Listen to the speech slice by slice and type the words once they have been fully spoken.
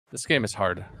This game is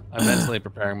hard. I'm mentally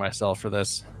preparing myself for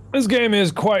this. This game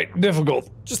is quite difficult.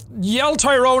 Just yell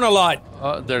Tyrone a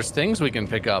lot. There's things we can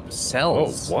pick up.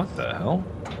 Cells. Oh, what the hell?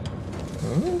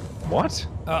 What?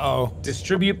 Uh-oh.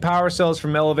 Distribute power cells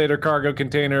from elevator cargo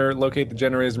container, locate the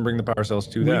generators and bring the power cells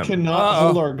to them. We cannot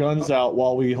hold our guns out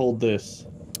while we hold this.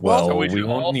 Well, so we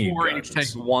won't need all four guns. each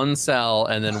take one cell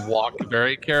and then walk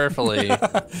very carefully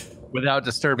without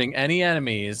disturbing any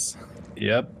enemies.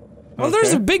 Yep. Well,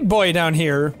 there's a big boy down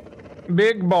here.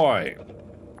 Big boy.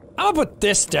 I'm gonna put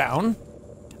this down.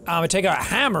 I'm gonna take out a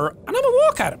hammer, and I'm gonna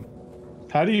walk at him.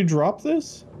 How do you drop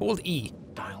this? Hold E.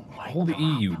 Hold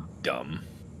E, you dumb.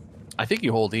 I think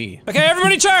you hold E. Okay,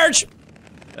 everybody charge!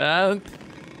 And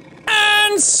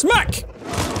And smack!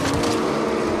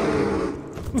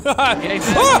 oh, he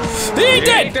ain't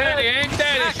dead! He ain't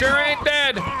dead, he sure ain't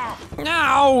dead!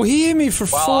 No, he hit me for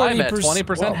 40%. well, I'm at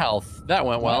 20% health. That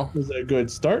went well. That was a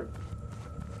good start.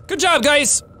 Good job,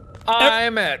 guys!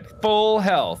 I'm at full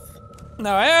health.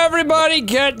 Now everybody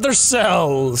get their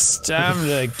cells. Time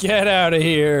to get out of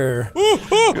here. Ooh,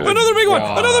 another big one!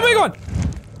 Another big one!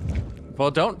 Well,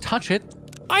 don't touch it.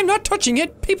 I'm not touching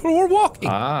it. People were walking.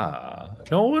 Ah.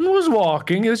 No one was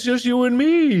walking, it's just you and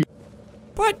me.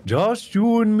 But Just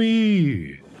you and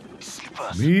me.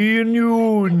 Me and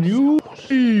you and you and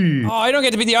me. oh, I don't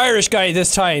get to be the Irish guy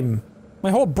this time.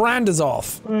 My whole brand is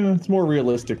off. It's more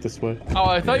realistic this way. Oh,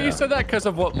 I thought you said that because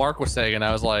of what Mark was saying, and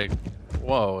I was like,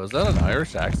 whoa, is that an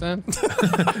Irish accent?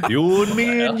 You and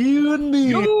me and you and me.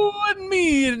 You and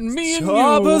me and me and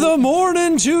Top you. of the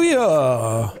morning to ya.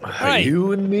 All right,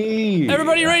 You and me.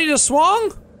 everybody ready to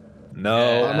swung?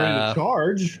 No. I'm ready to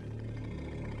charge.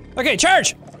 Okay,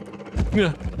 charge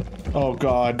Oh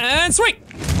god. and swing.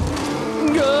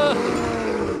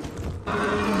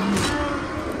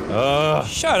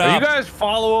 Shut Are you up. guys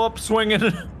follow up swinging?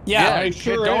 Yeah. I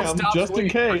sure don't am, stop just in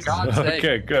swinging, case. for God's sake.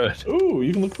 Okay, good. Ooh,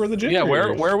 you can look for the Yeah,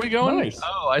 generators. where are we going? Nice.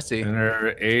 Oh, I see.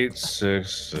 Enter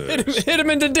 866. Hit him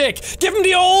in the dick. Give him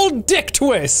the old dick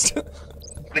twist.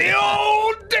 The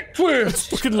old dick twist.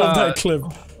 Fucking love that clip.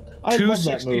 I love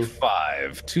that move.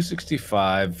 265.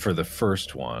 265 for the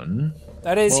first one.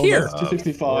 That is Well, here. that's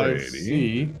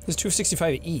 265C. It's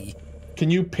 265E. Can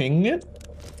you ping it?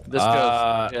 This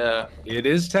goes. Yeah. It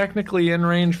is technically in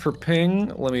range for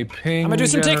ping. Let me ping. I'm gonna do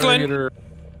some tickling. generator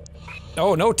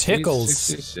Oh, no tickles.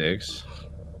 866.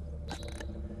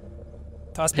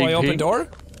 Toss boy, Ping, open ping. door.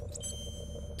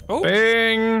 Oh,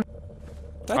 Bing.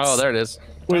 that's. Oh, there it is.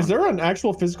 Wait, is there an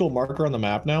actual physical marker on the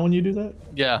map now when you do that?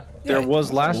 Yeah. There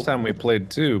was last time we played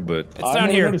too, but It's I down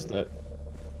never here. noticed that.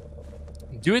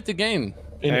 Do it again.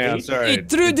 In hey, I'm 8? sorry. It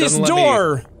through It this doesn't let me-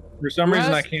 door. For some Who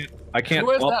reason, has- I can't.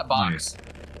 Who has well, that box?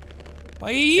 Yeah.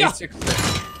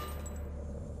 866.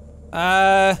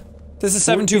 This is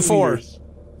 14 724. meters.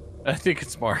 I think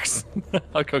it's Mark's.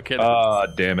 I'll go get it. Ah,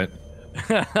 damn it.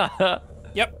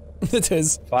 Yep, it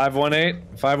is.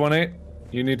 518. 518.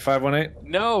 You need 518.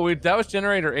 No, that was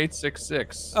generator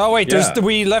 866. Oh wait, Yeah.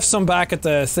 we left some back at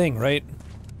the thing, right?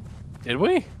 Did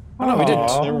we? Oh no, we didn't.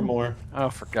 There were more. Oh,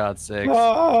 for God's sake.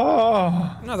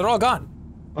 Oh. No, they're all gone.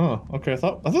 Oh, okay. I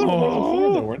thought there were more on the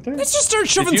floor though, weren't there? Let's just start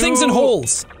shoving Did things in you-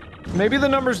 holes. Maybe the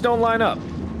numbers don't line up.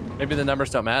 Maybe the numbers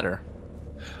don't matter.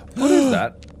 What is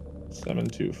that?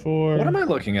 724. What am I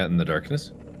looking at in the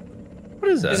darkness? What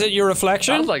is that? Is it your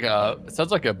reflection? Sounds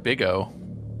like a big O.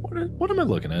 What am I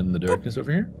looking at in the darkness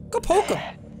over here? Go poke him.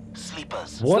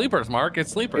 What? Sleepers, Mark.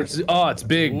 It's sleepers. It's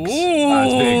bigs. Ooh,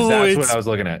 It's bigs. That's it's what I was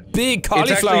looking at. Big It's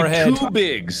cauliflower actually head. two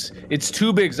bigs. It's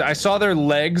two bigs. I saw their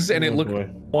legs, and it Oh, looked boy.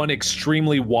 one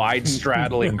extremely wide,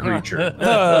 straddling creature.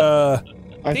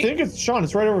 I think it's Sean.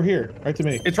 It's right over here, right to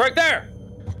me. It's right there.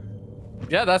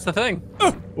 Yeah, that's the thing.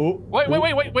 Oh, Wait.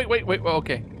 Well,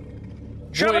 okay.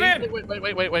 Shove it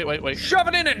in. Wait. Shove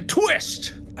it in and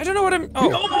twist. I don't know what I'm.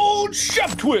 Oh, Old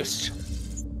shove twist.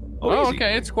 Oh, easy.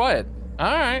 okay. It's quiet.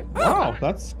 All right. Wow,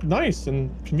 that's nice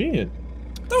and convenient.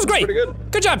 that was great. Pretty good.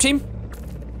 Good job, team.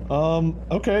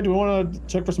 Okay. Do we want to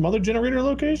check for some other generator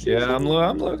locations? Yeah, I'm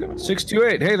looking.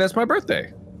 628. Hey, that's my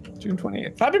birthday. June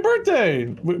 28th. Happy birthday!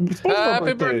 It's both of our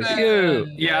Happy birthdays.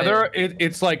 birthday. Yeah,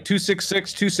 it's like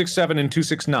 266, 267, and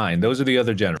 269. Those are the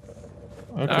other generators.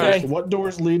 Okay. Okay. So what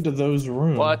doors lead to those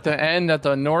rooms? Well, at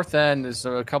the north end, is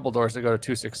a couple doors that go to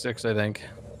 266, I think.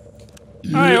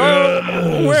 All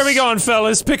right, where are we going,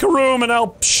 fellas? Pick a room and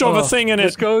I'll shove a thing in it.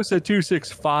 This goes to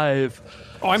 265.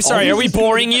 Oh, I'm sorry. Are we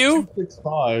boring you?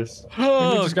 6.5s.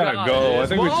 Oh, we just gotta go. I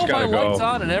think we just gotta my go. lights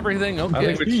on and everything. Okay. I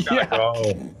think we just gotta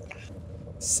go.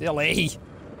 Silly.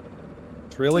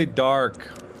 It's really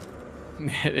dark.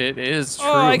 It is true.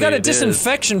 Oh, I got a it is.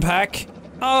 disinfection pack.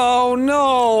 Oh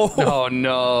no. Oh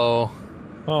no.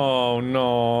 Oh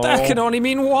no. That can only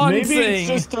mean one Maybe thing.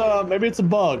 it's just maybe it's a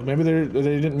bug. Maybe they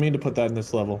didn't mean to put that in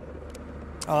this level.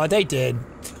 Oh, they did.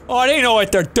 Oh, they know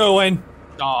what they're doing.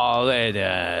 Oh, they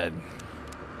did.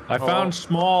 I found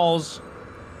smalls.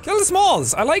 Kill the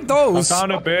smalls. I like those. I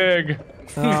found a big.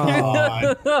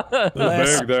 Oh,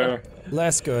 less, Big there.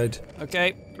 less good.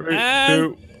 Okay. 3,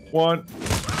 And 2, 1.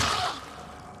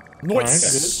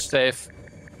 nice. Safe.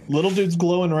 Little dude's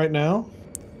glowing right now.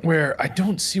 Where? I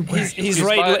don't see where. He's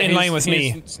right in line with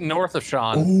me. He's north of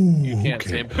Sean. Ooh, You can't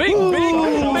see him. Big, Mark,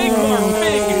 big.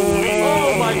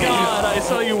 Oh my god, I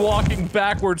saw you walking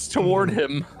backwards toward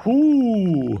him.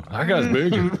 Ooh, that guy's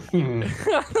big.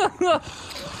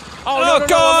 Oh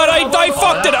god, I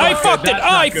fucked it! I fucked it!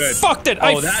 I fucked it!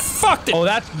 I fucked it! Oh,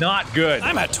 that's not good.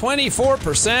 I'm at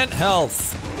 24%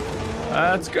 health.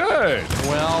 That's good.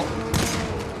 Well,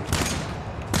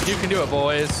 you can do it,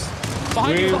 boys.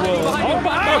 Behind We you, behind you, will- behind you, Oh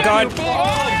behind god! you, big.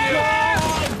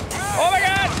 Oh my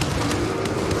god!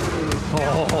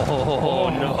 Oh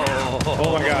no.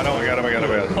 Oh my god, oh my god, oh my god, oh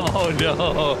my god.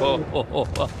 Oh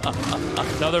no.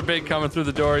 Another big coming through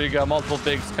the door. You got multiple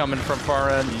bigs coming from far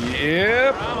end.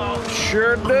 Yep.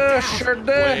 Sure does, sure does.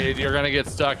 Wade, you're gonna get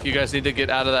stuck. You guys need to get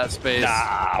out of that space.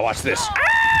 Ah, watch this.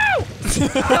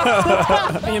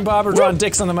 Me and Bob are drawing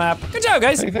dicks on the map. Good job,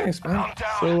 guys. Hey, thanks, man.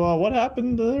 So what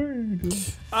happened there?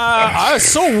 It's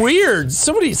so weird.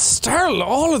 Somebody startled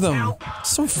all of them.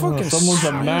 So fucking Someone's a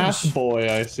strange. math boy,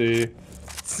 I see.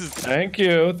 Thank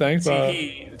you, thanks, Bob.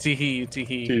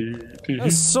 Tee-hee.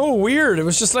 That's so weird. It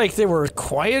was just like they were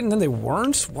quiet and then they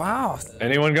weren't. Wow.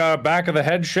 Anyone got a back of the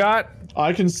head shot?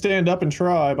 I can stand up and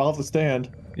try, but I'll have to stand.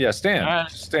 Yeah, stand.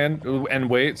 Alright. Stand and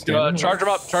wait. Stand and wait. Charge him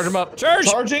up. Charge him up. Charge!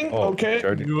 Charging? Oh, Okay.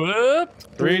 charging. Whoop.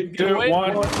 3, 2,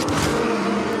 1.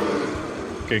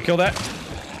 Okay, kill that.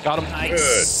 Got him. Good.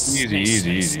 Easy,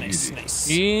 easy, easy,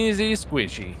 easy. Easy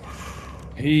squishy.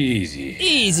 Easy.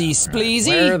 Easy, spleasy.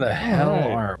 Where the hell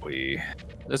Alright. are we?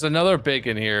 There's another big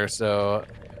in here, so.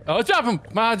 Oh, drop him!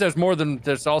 There's more than.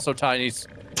 There's also tinies.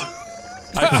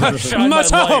 I shined my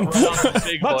Must have light him. right on the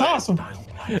big That's boy. awesome.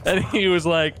 And he was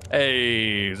like,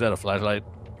 "Hey, is that a flashlight?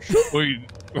 What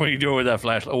are you doing with that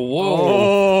flashlight?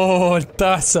 Whoa!" Oh,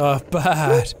 that's a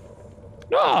bad.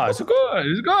 No, it's good.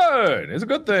 It's good. It's a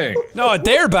good thing. No,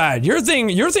 they're bad. Your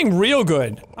thing real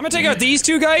good. I'm gonna take out these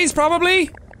two guys, probably.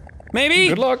 Maybe?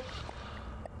 Good luck.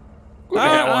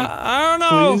 I don't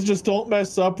know. Please just don't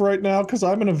mess up right now, because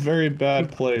I'm in a very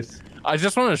bad place. I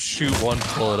just want to shoot one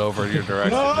bullet over your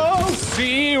direction. No!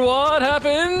 See what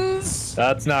happens.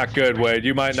 That's not good, Wade.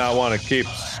 You might not want to keep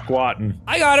squatting.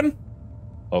 I got him.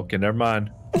 Okay, never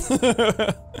mind.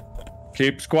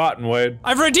 Keep squatting, Wade.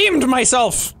 I've redeemed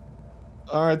myself.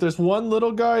 Alright, there's one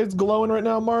little guy that's glowing right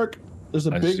now, Mark. There's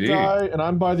a I big see. guy, and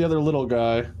I'm by the other little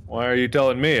guy. Why are you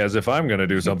telling me as if I'm gonna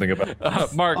do something about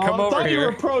it? Mark, come I over thought you were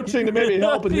here. approaching to maybe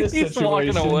help in this He's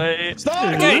situation. walking away. Stop!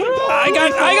 Okay, I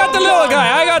got the little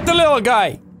guy. I got the little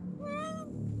guy.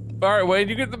 All right, Wade,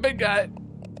 you get the big guy.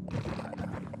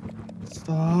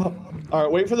 Stop.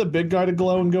 Alright, wait for the big guy to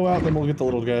glow and go out, then we'll get the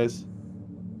little guys.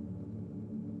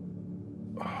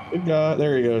 Big guy,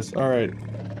 there he goes. Alright.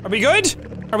 Are we good?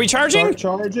 Are we charging?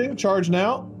 Charging, charge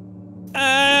now.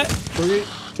 3,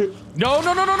 2. No,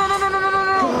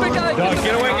 big guy.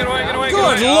 Get away, get away, get away,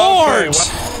 Good get away. lord!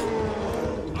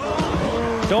 Okay,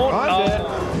 well, don't. I'm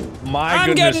dead. My I'm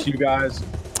goodness, getting- you guys.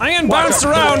 I'm getting bounced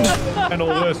around. Handle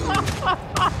this.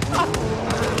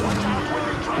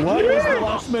 What is the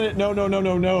last minute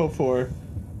no for?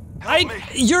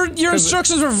 Your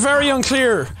instructions were very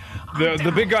unclear.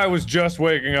 The big guy was just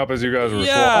waking up as you guys were.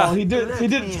 Yeah. Oh, he did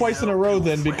it twice in a row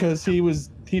then because he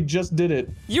just did it.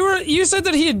 You said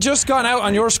that he had just gone out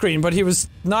on your screen, but he was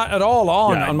not at all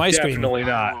on my screen. Definitely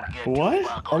not.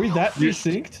 What? Are we that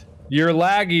desynced? Your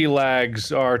laggy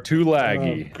lags are too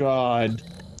laggy. Oh god.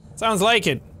 Sounds like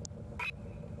it.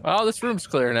 Well, this room's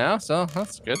clear now, so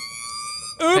that's good.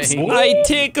 Oops, Hey. I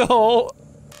tickle.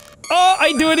 Oh,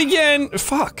 I do it again.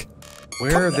 Fuck.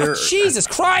 Where there? Jesus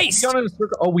Christ. Gone in a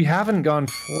circle. Oh, we haven't gone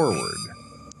forward.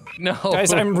 No,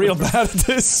 Guys, I'm real bad at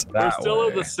this. we're That still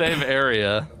in way. the same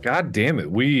area. God damn it.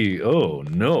 Oh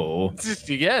no.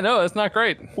 Yeah, no, that's not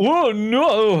great. Oh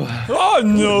no. Oh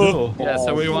no. Yeah,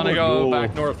 so we want to no. go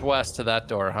back northwest to that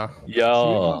door, huh?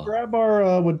 Yeah. Grab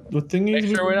our what thingies?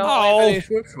 Make sure we don't Oh. leave any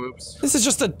swoop swoops. This is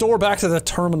just the door back to the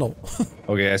terminal.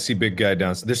 Okay, I see big guy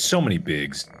downstairs. There's so many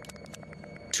bigs.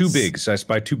 Two bigs. I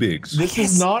spy two bigs. This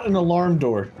is not an alarm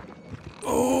door. Thank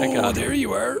Oh, God. there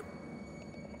you are.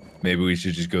 Maybe we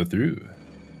should just go through.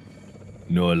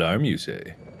 No alarm, you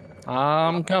say?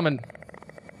 I'm coming.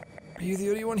 Are you the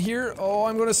only one here? Oh,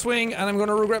 I'm gonna swing and I'm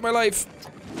gonna regret my life.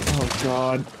 Oh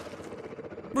god.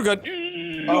 We're good.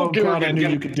 Oh God, I knew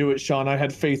you could do it, Sean. I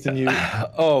had faith in you.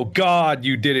 Oh God,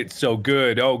 you did it so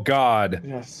good. Oh God.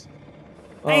 Yes.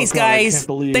 Thanks, God, I guys. can't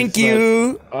believe Thank that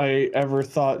you. I ever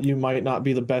thought you might not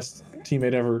be the best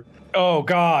teammate ever. Oh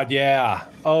God, yeah.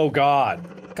 Oh God.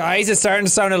 Guys, it's starting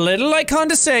to sound a little like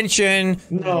condescension.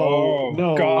 No,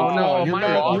 no, God, no, you're my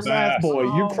math, walls. you're math boy.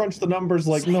 You crunch the numbers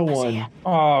like no one.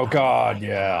 Oh God,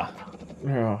 yeah.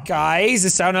 Yeah. Guys,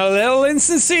 it's sounding a little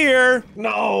insincere.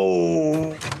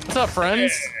 No. What's up,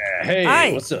 friends? Hey,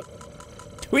 Hi. what's up?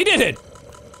 We did it.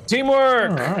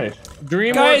 Teamwork. All right.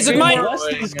 Dreamwork. Guys, it might- Bless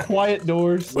these quiet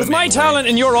doors. With my talent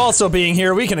and you're also being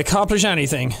here, we can accomplish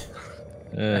anything.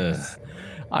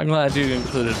 I'm glad you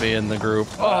included me in the group.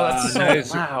 Oh, that's so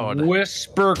nice. loud.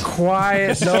 Whisper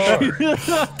quiet. No.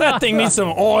 That thing needs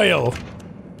some oil.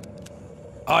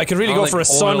 Oh, I could really go for a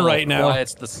sun right now.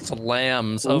 It's the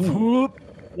slams of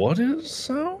What is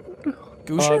sound?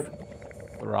 Goosher?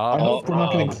 I Rob. hope we're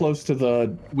not getting close to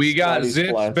the. We got Spidey's zits,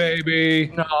 flash. baby.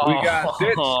 No. We got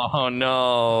zits. Oh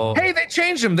no. Hey, they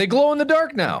changed them. They glow in the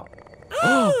dark now.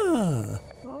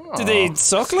 Do they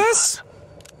suck less?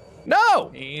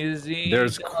 No. Easy.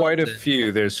 There's quite a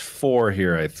few. There's 4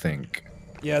 here, I think.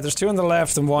 Yeah, there's 2 on the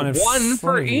left and 1 in One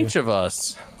for front of you. each of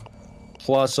us.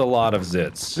 Plus a lot of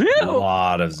zits. A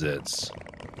lot of zits.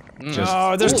 Just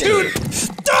Oh, there's 2.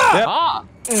 Ah!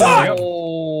 Fuck!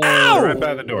 Oh. Ow! right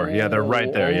by the door. Yeah, they're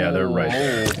right there. Yeah, they're right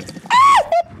there.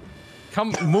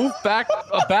 Come, move back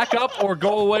up, or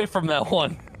go away from that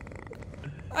one.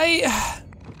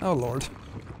 Oh lord.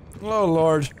 Oh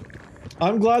lord.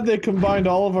 I'm glad they combined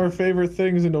all of our favorite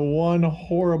things into one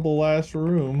horrible ass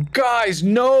room. Guys,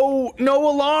 no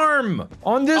alarm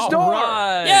on this door.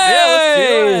 Right. Yay!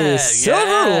 Yeah, let's do it.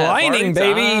 Silver Yeah, lining,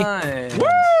 party baby. time.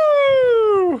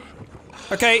 Woo!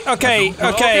 Okay. Okay,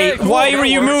 cool, Why that were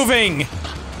you works. moving?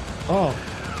 Oh.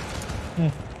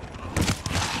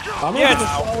 I'm Yeah, gonna go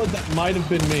solid that might have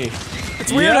been me.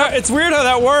 It's weird. It's weird how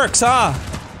that works, huh?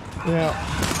 Yeah.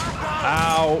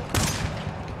 Ow.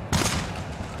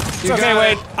 It's okay.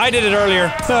 Wait, I did it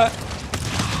earlier.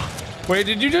 Wait,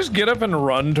 did you just get up and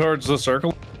run towards the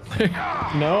circle?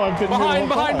 No, I've been here the whole time.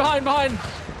 Behind.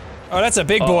 Oh, that's a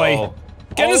big boy. Uh-oh.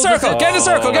 Get in the circle. Get in the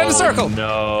circle. Get in the circle.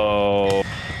 No.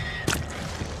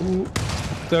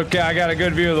 It's okay, I got a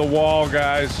good view of the wall,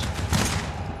 guys.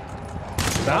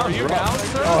 Are you down,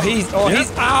 sir? Oh, he's.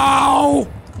 Ow!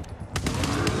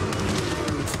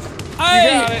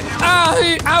 Ow!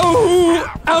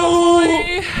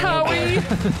 Ow! Howie.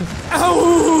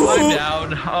 Ow! I'm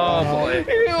down. Oh boy.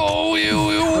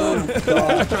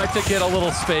 I tried to get a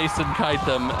little space and kite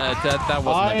them. That wasn't.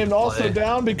 I a am good also play.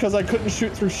 down because I couldn't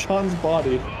shoot through Sean's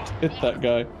body. Hit that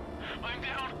guy.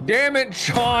 Damn it,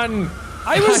 Sean!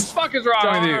 I What the was. fuck is wrong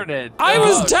with Darn you? it. I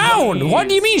was Oh, down. jeez. What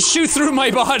do you mean shoot through my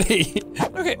body?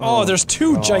 Okay. Oh, there's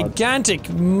 2 gigantic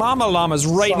mama llamas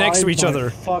right next to each Side by other.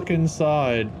 Fucking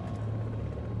side.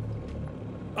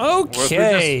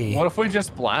 Okay. What if we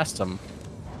just blast them?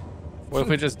 What if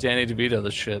we just Danny DeVito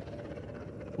the shit?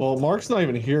 Well, Mark's not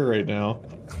even here right now.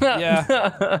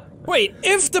 Yeah. Wait,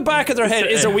 if the back of their head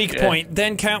is a weak point,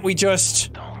 then can't we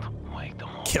just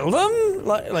kill them?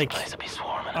 Like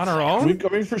on our own? I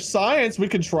mean, for science, we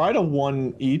could try to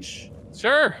 1 each.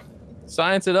 Sure.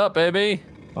 Science it up, baby.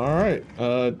 All right.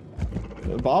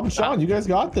 Bob and Sean, you guys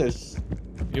got this.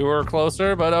 You were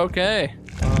closer, but okay.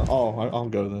 I'll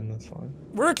go then. That's fine.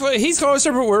 He's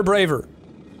closer, but we're braver.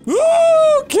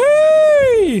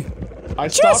 Okay. I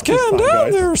Just stopped this calm time, down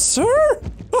guys. there, sir.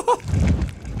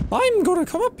 I'm gonna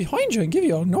come up behind you and give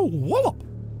you a no wallop.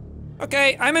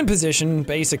 Okay, I'm in position,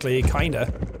 basically, kinda.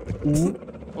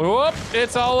 Whoop!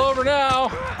 It's all over now.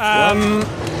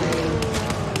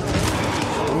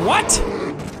 What?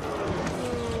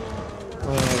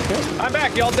 Okay. I'm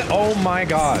back, y'all. Oh my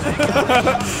god.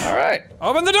 Alright.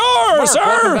 Open the door, Welcome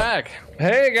sir! back.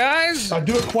 Hey, guys.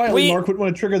 Do it quietly, We- Mark. Wouldn't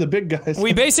want to trigger the big guys.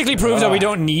 We basically proved that we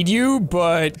don't need you,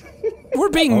 but we're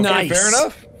being Okay, nice. fair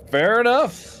enough. Fair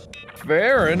enough.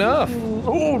 Fair enough.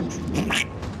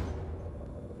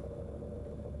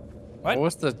 What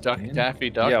was the Daffy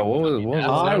Duck? Yeah, what was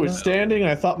I that? was standing and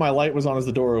I thought my light was on as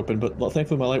the door opened, but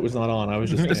thankfully my light was not on. I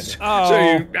was just standing. Oh. So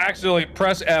you accidentally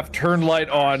press F, turn light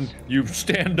on, you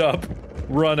stand up,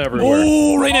 run everywhere.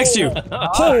 Oh, right next to you.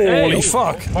 Holy Hey.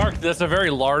 fuck. Mark, there's a very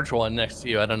large one next to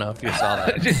you. I don't know if you saw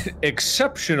that.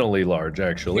 Exceptionally large,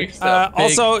 actually. It's a big-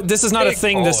 Also, this is not a big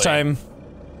thing this boy. time.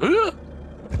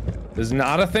 Is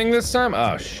not a thing this time?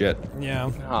 Oh, shit.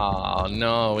 Yeah. Oh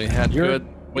no, we had good.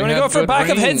 You wanna go for back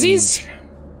of headsies?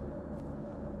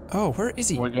 Oh, where is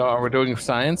he? Are we doing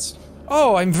science?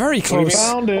 Oh, I'm very We close.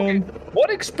 found him. What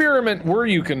experiment were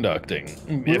you conducting?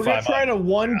 We were gonna try to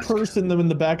one-person them in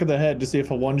the back of the head to see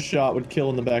if a one-shot would kill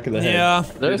in the back of the head. Yeah.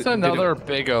 There's another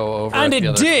big O over And at the it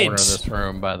other did. corner of this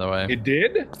room, by the way. It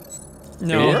did?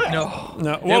 No. Yeah. No.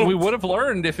 No. Yeah, Well, we would have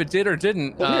learned if it did or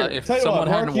didn't, Well, here, if tell you what, someone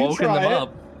Mark, hadn't you woken try them it.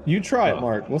 up. You try it,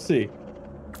 Mark. We'll see.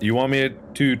 You want me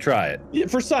to try it? Yeah,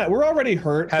 for science, we're already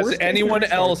hurt. Has Worst case, anyone we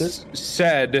restart else this.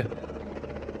 said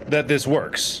that this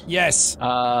works? yes.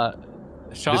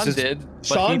 Sean This is- did, but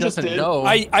Sean he just doesn't did. know.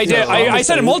 I did. Yeah, I said it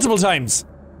obviously. multiple times.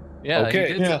 Yeah.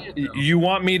 Okay. he did say it, though. You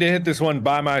want me to hit this one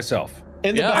by myself?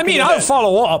 In the Yeah. back I of mean, the I'll head.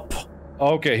 follow up.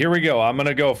 Okay, here we go. I'm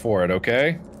gonna go for it,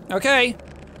 okay? Okay.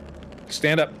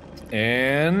 Stand up.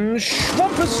 And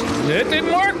schwumpus. It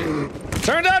didn't work.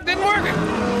 Turned out it didn't work.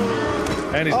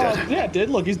 And he's Oh, dead. yeah, it did.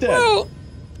 Look, he's dead. Well,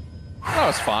 That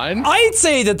was fine. I'd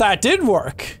say that did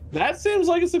work. That seems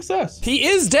like a success. He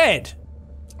is dead.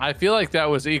 I feel like that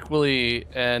was equally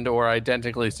and or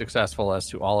identically successful as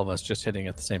to all of us just hitting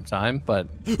at the same time, but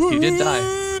he did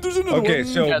die. There's another Okay, one.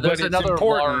 so Yeah, but there's it's another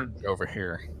important. large over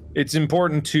here. It's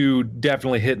important to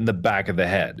definitely hit in the back of the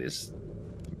head is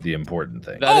the important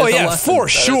thing. That Oh, is a yeah, lesson. for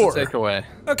That is a sure. takeaway.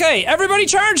 Okay, everybody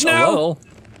charge A now. little.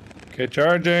 Okay,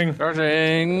 charging.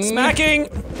 Charging. Smacking.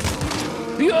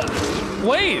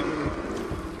 Wait,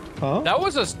 Huh? that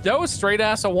was straight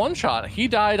ass a one shot. He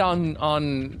died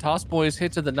on Toss Boy's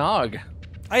hit to the nog.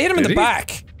 I hit him in Did the he?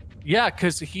 back. Yeah,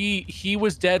 because he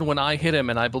was dead when I hit him,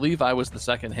 and I believe I was the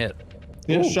second hit.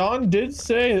 Yeah, Sean did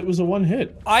say it was a one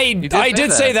hit. I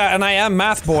did say that, and I am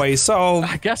math boy, so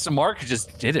I guess Mark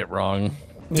just did it wrong.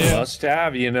 yeah. Must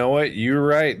have. You know what? You're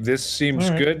right. This seems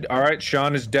All right. good. All right,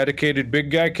 Sean is dedicated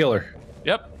big guy killer.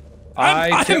 Yep.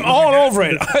 I'm all over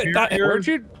it.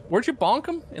 Where'd you bonk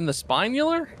him? In the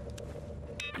spinular?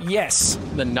 Yes,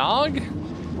 The nog?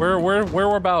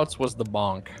 Whereabouts was the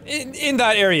bonk? in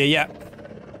that area, yeah.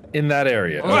 In that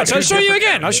area. Watch, I'll show you Different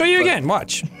again. I'll show you areas, again.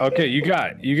 Watch. but- Okay, you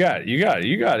got it. You got it. You got it.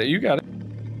 You got it. You got it.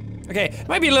 Okay, it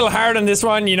might be a little hard on this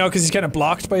one, you know, because he's kind of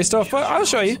blocked by stuff, but I'll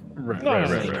show you. Right.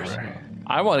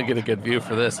 I want to get a good view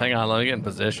for this. Hang on, let me get in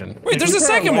position. Wait, there's you a turn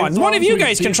second our one. lights One on of so you we can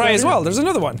guys see can it try as better? well. There's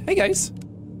another one. Hey guys,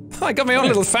 I got my own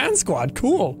little fan squad.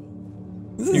 Cool.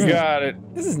 You got it.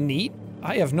 This is neat.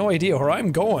 I have no idea where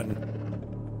I'm going.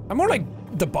 I'm more like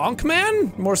the bonk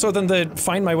man, more so than the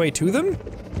find my way to them.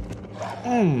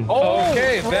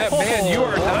 Okay, that man, you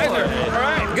are neither. All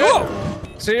right, good.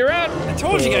 Good. See you around. I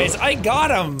told you guys, I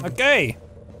got him. Okay.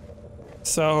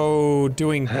 So,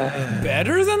 doing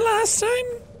better than last time?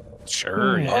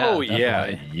 Sure. Yeah, Oh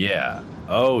definitely. yeah.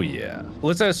 Oh yeah.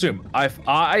 Let's assume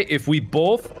if we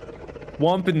both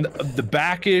wump in the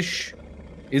backish,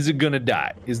 is it gonna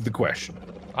die? Is the question.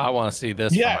 I want to see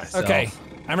this. Yes. For myself. Okay.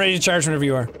 I'm ready to charge whenever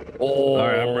you are. Oh, All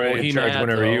right, I'm ready to he charge mad,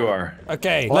 whenever though. you are.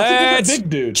 Okay, Well, that's a let's big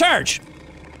dude. charge.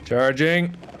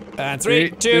 Charging. And 3,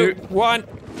 2, 1.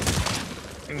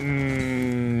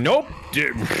 Nope.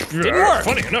 Didn't work.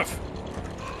 Funny enough.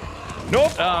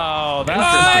 Nope. Oh,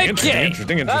 that's Okay.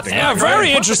 Interesting. Yeah,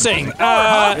 very interesting.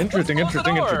 Interesting.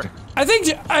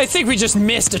 I think we just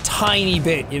missed a tiny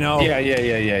bit, you know. Yeah.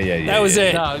 That was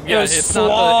it. No, It yeah, was it's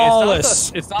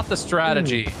flawless. It's not the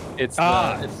strategy. It's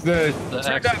It's the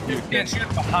turned out you execution. can't shoot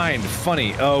behind.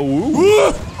 Funny.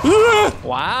 Oh.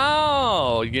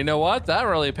 Wow. You know what? That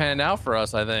really panned out for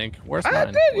us, I think. Where's I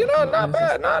mine? did. You know, not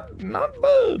bad. Not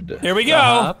bad. Here we go.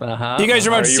 Uh-huh. You guys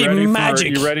are about to see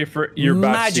magic. You ready for? You're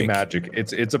about to see Magic.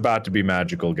 magic. It's about to be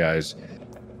magical, guys.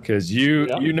 Because you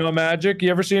know magic. You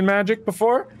ever seen magic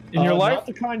before in your life? Not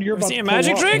the kind you're about seen to a pull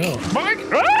magic off, trick? no. Mike.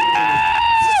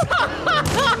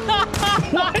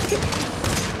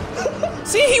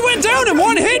 See, he went down in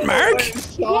one hit, Mark.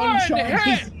 Sean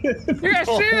charges. You guys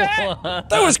see that?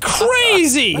 That was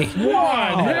crazy.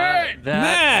 One hit. That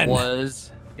Man.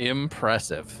 was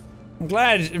impressive. I'm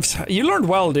glad you learned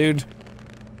well, dude.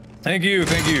 Thank you.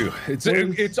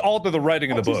 It's all to the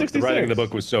writing of the book. The writing of the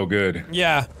book was so good.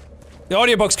 Yeah. The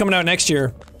audiobook's coming out next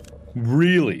year.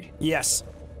 Really. Yes.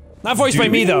 Not voiced by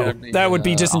me, though. Dude, That would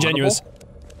be disingenuous.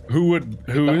 Who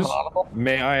is?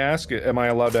 May I ask? Am I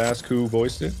allowed to ask who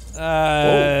voiced it?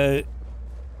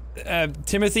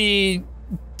 Timothy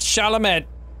Chalamet.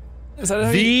 Is that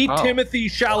how The Oh. Timothy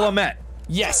Chalamet.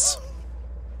 Yes.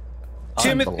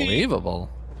 Timothy Unbelievable.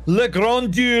 Le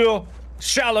Grandeur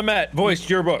Chalamet voiced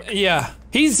your book. Yeah.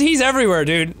 He's everywhere,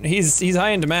 dude. He's high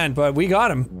in demand, but we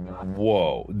got him.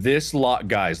 Whoa, this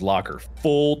guy's locker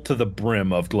full to the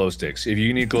brim of glow sticks. If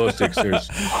you need glow sticks, there's.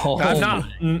 I'm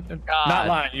not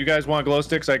lying. You guys want glow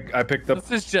sticks? I picked up.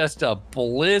 This is just a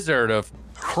blizzard of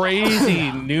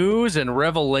crazy news and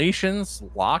revelations.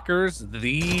 Lockers,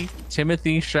 the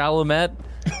Timothy Chalamet.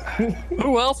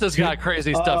 Who else has got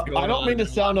crazy stuff going on? I don't mean to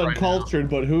sound uncultured,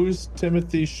 but who's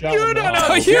Timothy Chalamet? You don't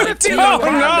know. You don't know.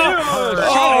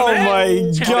 Oh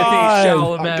my god.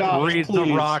 Chalamet, read The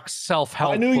Rock's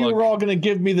self-help I knew you book. were all gonna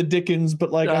give me the Dickens,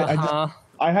 but like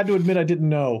I had to admit I didn't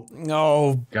know.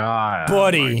 Oh, God,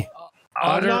 buddy.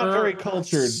 I'm not very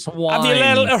cultured. Swine.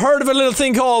 Have you heard of a little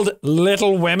thing called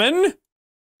Little Women?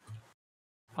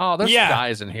 Oh, there's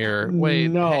guys in here. Wait,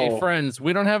 No. hey friends,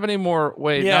 we don't have any more.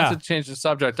 Wait, not to change the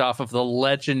subject off of the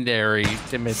legendary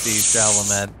Timothy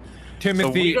Chalamet.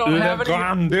 Timothy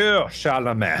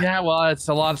Chalamet. Yeah, well, it's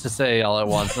a lot to say all at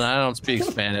once, and I don't speak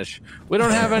Spanish. We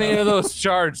don't have any of those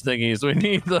charge thingies. We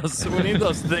need those. We need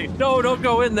those things. No, don't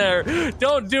go in there.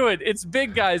 Don't do it. It's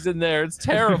big guys in there. It's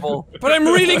terrible. But I'm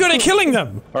really good at killing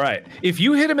them. All right, if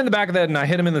you hit him in the back of the head and I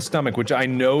hit him in the stomach, which I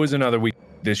know is another weak,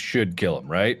 this should kill him,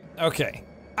 right? Okay.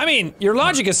 I mean, your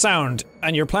logic is sound,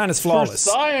 and your plan is flawless.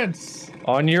 For science.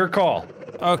 On your call.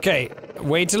 Okay,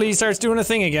 wait till he starts doing a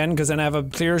thing again, because then I have a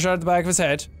clear shot at the back of his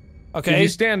head. Okay. If you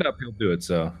stand up, he'll do it,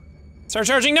 so. Start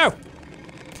charging now!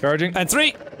 Charging. And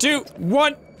 3, 2,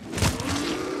 1.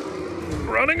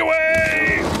 Running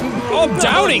away! Oh,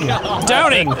 downing!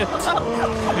 Downing!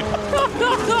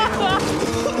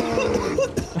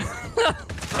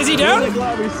 Is he down? Really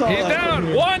glad we saw He's that down! from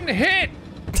here. One hit!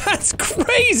 That's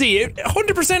crazy!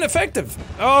 100% effective.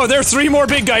 Oh, there are 3 more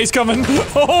big guys coming.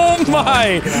 Oh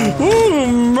my! Ooh,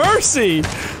 mercy!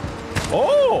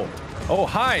 Oh! Oh,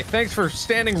 hi. Thanks for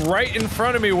standing right in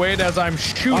front of me, Wade, as I'm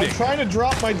shooting. I'm trying to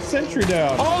drop my sentry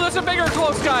down. Oh, there's a bigger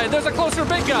close guy. There's a closer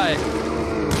big guy.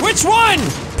 Which one?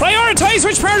 Prioritize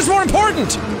which part is more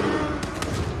important.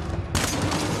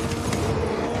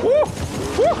 Woo!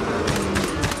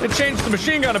 Woo! It changed the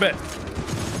machine gun a bit.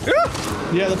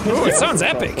 Yeah, the pistol it sounds is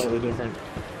epic. Totally different.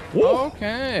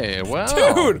 Okay,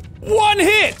 well. Dude, 1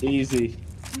 hit! Easy.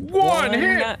 One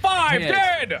hit, 5 hit.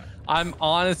 dead! I'm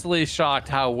honestly shocked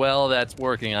how well that's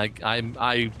working. I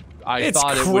It's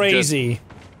thought crazy.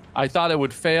 I thought it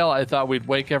would fail. I thought we'd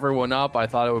wake everyone up. I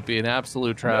thought it would be an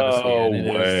absolute travesty. No and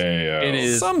it way. It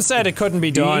is Some said it couldn't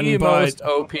be done, the but most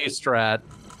OP strat.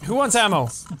 who wants ammo?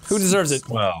 Who deserves it?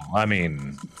 Well, I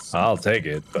mean, I'll take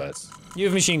it, but You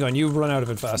have machine gun. You run out of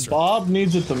it faster. Bob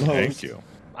needs it the most. thank you.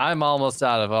 I'm almost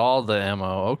out of all the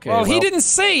ammo. Okay. Well, he didn't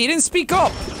say. He didn't speak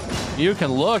up. You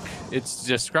can look. It's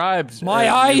described.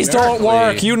 My eyes don't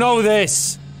work. You know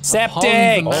this.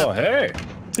 Septic. Oh, hey.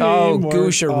 Oh, Teamwork.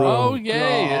 goosharoo. Oh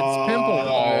yay! It's pimple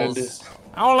walls.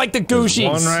 I don't like the gooshies.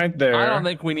 One right there. I don't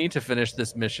think we need to finish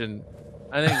this mission.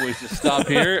 I think we should stop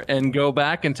here and go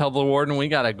back and tell the warden we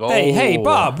gotta go. Hey,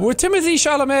 Bob. Would Timothy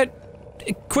Chalamet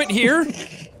quit here?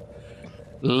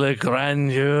 Le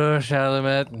Grandeur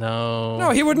Chalamet? No. No,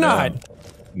 he would not.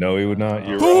 No, he would not.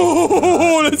 You're right.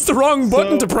 Oh, that's the wrong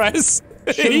button to press.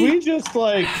 Should we just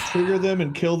like trigger them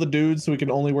and kill the dudes so we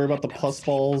can only worry about the pus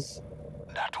balls?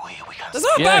 That's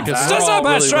not Yeah, bad. because That's not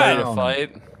bad really ready to strat.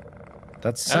 fight.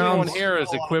 That Everyone sounds. here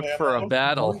is equipped for a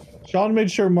battle. Sean made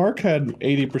sure Mark had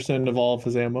 80% of all of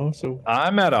his ammo, so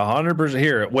I'm at 100%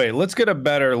 here. Wait, let's get a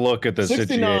better look at the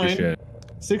 69. situation.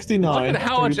 69. Look at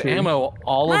how much 33. ammo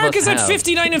all Mark of us is at have.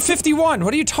 59 and 51.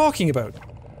 What are you talking about?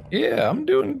 Yeah, I'm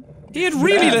doing. He had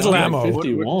really Bad. little I'm ammo. like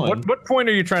 51. What point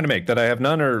are you trying to make? That I have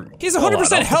none or? He's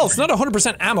 100% health, not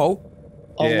 100% ammo.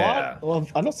 A Yeah. lot. Well,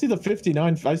 I don't see the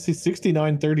 59. I see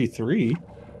 69, 33.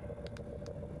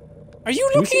 Are you Do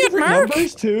we looking see at different Mark?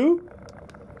 numbers too?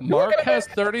 Mark has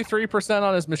 33%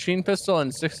 on his machine pistol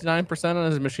and 69% on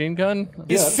his machine gun.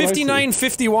 He's that's what I see.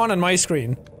 59-51 on my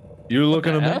screen. You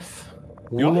looking at me? F?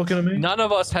 You What? looking at me? None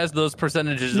of us has those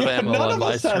percentages of Yeah, ammo none on of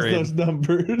my us has screen. those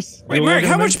numbers. Wait, You Mark, looking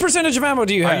how at me? much percentage of ammo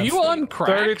do you have? Are you on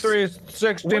crack?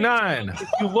 3369. If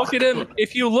you look at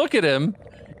him,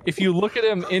 if you look at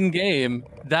him in game,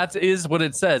 that is what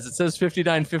it says. It says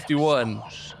 59-51.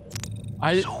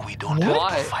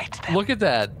 Why? Look at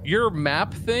that. Your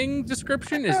map thing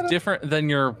description is different than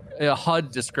your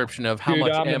HUD description of how Dude,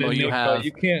 much I'm ammo gonna you make have. that.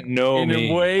 You can't know in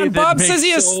me. a way And that Bob makes says he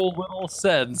has- so little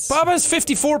sense. Bob has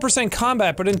 54%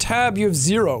 combat, but in tab you have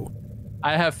 0.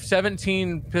 I have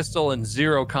 17 pistol and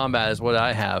 0 combat is what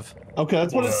I have. Okay,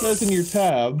 that's what it says in your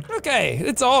tab. Okay,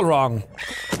 it's all wrong.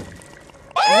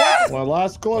 My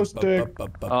last glow stick.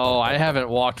 Oh, I haven't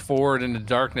walked forward into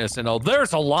darkness and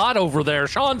there's a lot over there.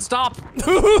 Sean, stop!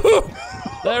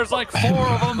 There's like 4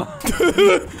 of them.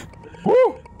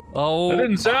 Woo! Oh, That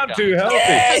didn't sound my too God.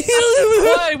 healthy.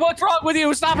 Hey, what's wrong with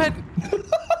you? Stop it!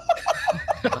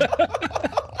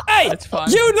 Hey, That's fine.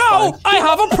 you know I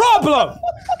have a problem.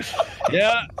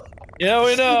 Yeah. Yeah,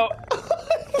 we know.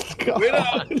 We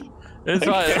know. It's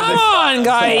fine. Come on,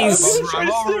 guys. I'm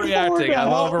overreacting. I'm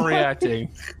overreacting.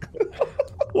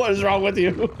 What is wrong with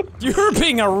you? You're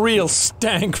being a real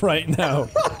stank right now.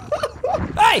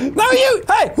 Hey, no you!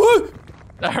 Hey, woo!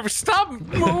 Stop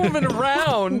moving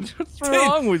around. What's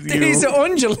wrong with you? He's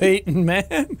undulating, man.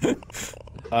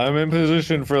 I'm in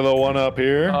position for the one up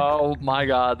here. Oh my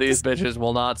god, these bitches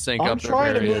will not sync I'm up their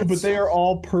trying to periods. move, but they are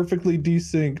all perfectly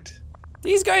desynced.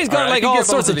 These guys got like I can all get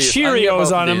sorts both of these. I can get Cheerios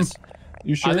both on of them. these.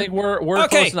 You sure? I think we're Okay.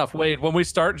 close enough. Wait, when we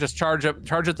start, just charge at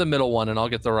the middle one, and I'll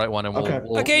get the right one, and we'll. Okay.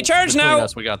 Okay, charge between now.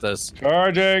 Us, we got this.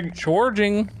 Charging.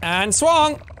 Charging. And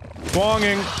swung.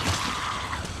 Swonging.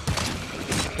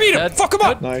 Beat him. Dead. Fuck him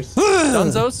up. Nice.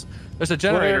 Dunzos. There's a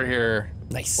generator here.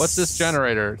 Nice. What's this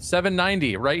generator?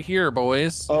 790, right here,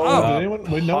 boys. Oh, did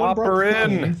anyone? Wait, no one Hop brought her the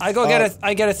in. phone. I go get a.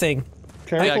 I get a thing.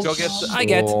 Careful. Yeah, go get. I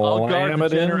get. I'll guard Slam the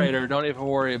it in. generator. Don't even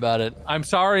worry about it. I'm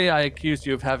sorry I accused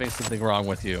you of having something wrong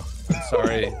with you. I'm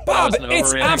sorry. That Bob, was an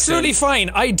it's overreaction. absolutely fine.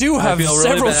 I do have feel really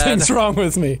several bad. things wrong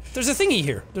with me. There's a thingy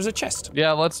here. There's a chest.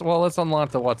 Yeah, let's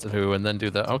unlock the what's it who and then do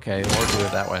the okay, or do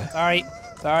it that way.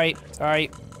 Sorry.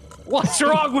 What's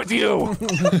wrong with you?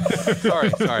 sorry.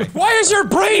 Why is your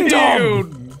brain dumb? You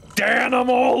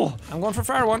danimal! I'm going for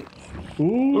fire one.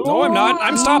 Ooh. No, I'm not.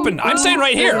 I'm stopping. I'm staying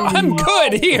right here. I'm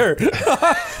good here.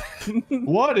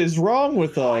 What is wrong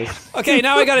with us? Okay,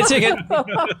 now I got a ticket.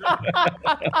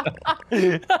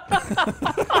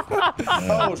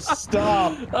 Oh,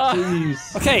 stop,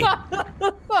 please. Okay.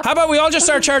 How about we all just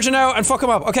start charging out and fuck them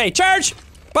up? Okay, charge!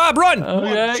 Bob, run!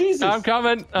 Okay, Jesus. I'm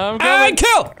coming. And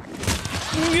kill!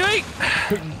 Yay.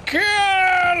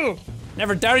 Kill!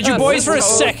 Never doubted you boys for a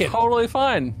second. Totally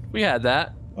fine. We had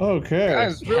that. Okay.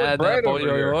 Guys, really Had bright that over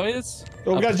here. boys.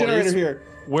 Oh, we got a generator here.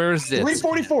 Where's it?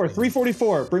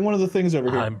 344. Bring one of the things over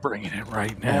here. I'm bringing it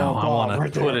right now. I Bob, want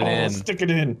right to there. put it Oh, in. Stick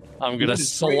it in. I'm gonna What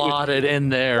is right slot it in What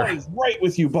there. is right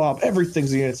with you, Bob?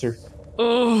 Everything's the answer.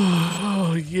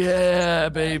 Oh yeah,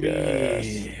 baby.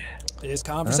 Yes. This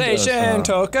conversation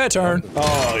took a turn.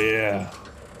 Oh yeah.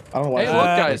 I don't know why. Hey, look,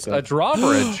 guys, a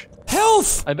drawbridge.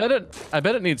 Health! I bet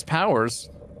it needs powers.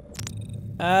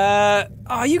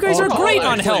 Oh, you guys are great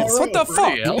on actually, health. What the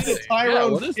pretty fuck? healthy. Tyrone Yeah,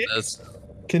 what is kick? this?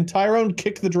 Can Tyrone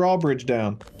kick the drawbridge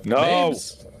down? No.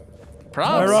 Babes.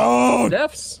 Props. Tyrone!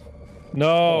 Defs.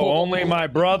 No, only my Are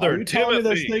brother, you telling me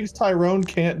there's Timothy. things Tyrone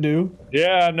can't do?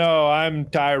 Yeah, no, I'm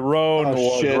Tyrone. Oh,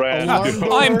 was shit. ran Alarm to-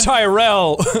 door. I'm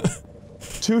Tyrell.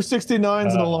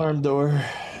 269's an alarm door.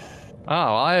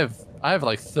 Oh, I have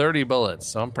like 30 bullets,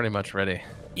 so I'm pretty much ready.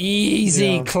 Easy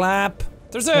Yeah. clap.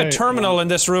 There's a Hey, terminal in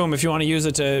this room if you want to use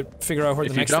it to figure out where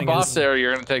If the you next jump thing off is. there,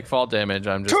 you're gonna take fall damage.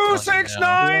 I'm just. telling you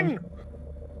now. 269!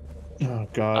 Oh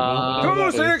god.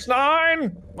 269!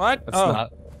 What? That's Oh.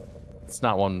 not. It's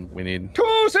not one we need.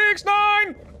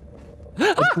 269!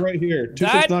 It's right here.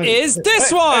 That 269. is this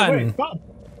Hey, one! wait, Bob.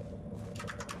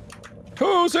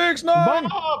 269!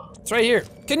 Bob! It's right here.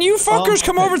 Can you fuckers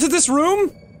come over to this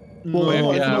room? Well, Wait,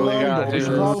 it's yeah, an we alarm got door. We it.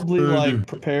 should probably like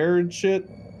prepare and shit.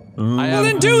 I Well, have,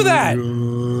 then do that!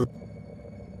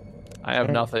 I have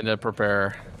nothing to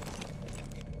prepare.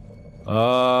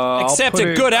 Accept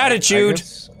a good attitude.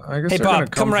 I guess Hey, they're gonna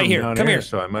Bob, come right from here, down come here.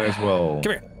 So I might as well.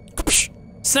 Come here.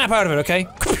 Snap out of it, okay?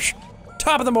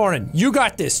 Top of the morning. You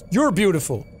got this. You're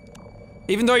beautiful.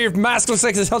 Even though your mask looks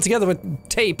like it's held together with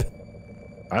tape.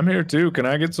 I'm here too. Can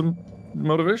I get some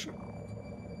motivation?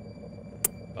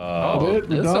 We're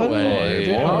This done? way.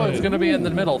 Yeah. Oh, it's gonna be in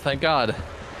the middle. Thank God.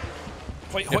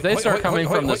 If they start coming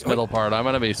from this middle part, I'm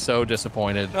gonna be so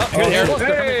disappointed. Oh, here they are. look,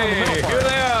 they're coming from the Hey, middle here part.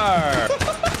 they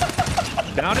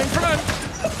are. Down in front.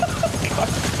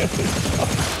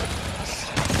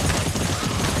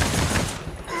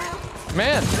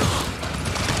 Man,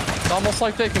 it's almost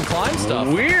like they can climb stuff.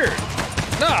 Weird.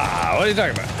 Nah, what are you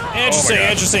talking about? Interesting, Oh my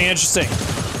God. interesting.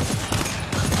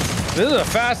 This is a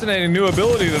fascinating new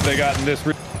ability that they got in this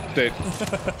update.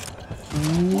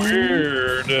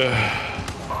 Weird.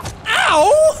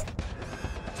 Ow!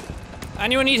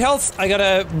 Anyone need health? I got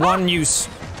a one use.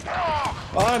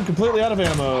 I'm completely out of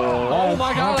ammo. Oh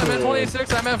my God, I'm at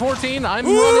 26. I'm at 14. I'm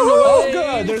running Oh away.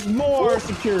 god, there's more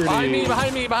security. Behind me,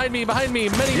 behind me, behind me, behind me.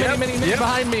 Many Yep.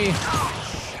 behind me.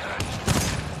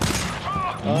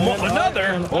 Another.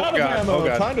 I'm Oh out of God. ammo. Oh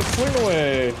God. Time to swing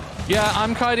away. Yeah,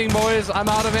 I'm kiting, boys. I'm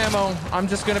out of ammo. I'm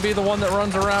just gonna be the one that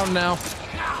runs around now.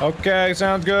 Okay,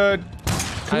 sounds good.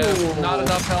 I have not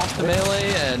enough health to melee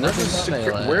and nothing to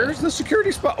melee. Where's the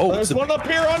security spot? Oh, There's it's one up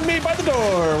here on me by the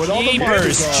door with all the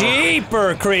markers Jeepers, on.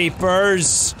 jeeper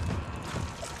creepers.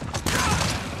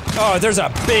 Oh, there's a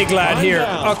big lad I'm here.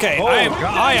 down. Okay, Oh, I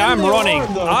God, am the running.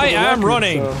 alarm, though, I for the am record,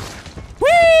 running. so-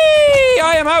 Whee!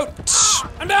 I am out.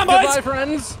 I'm down, Goodbye, boys.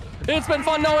 friends. It's been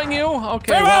fun knowing you.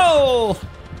 Okay. Farewell.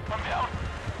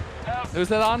 Who's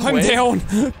that on? I'm Wait. down.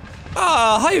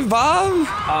 Ah, hi, Bob.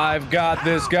 I've got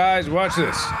this, guys. Watch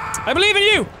this. I believe in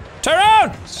you. Turn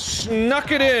around.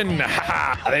 Snuck it in.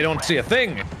 Ha! They don't see a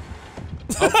thing.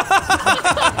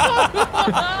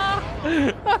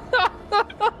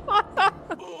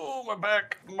 Oh, my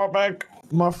back,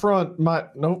 my front,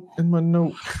 nope, in my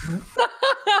note.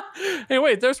 Hey,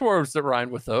 wait, there's words that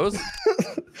rhyme with those.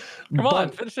 Come on,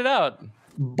 finish it out.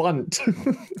 Bunt.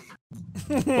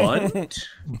 Bunt?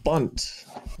 Bunt.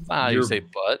 Ah, you say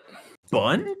butt.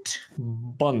 Bunt?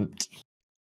 Bunt.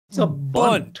 It's a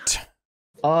bunt.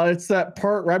 It's that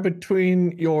part right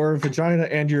between your vagina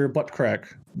and your butt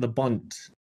crack. The bunt.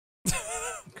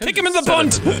 Kick him in the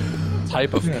bunt.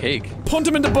 Type of cake. Punt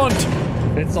him in the bunt.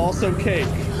 It's also cake.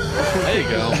 There you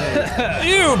go.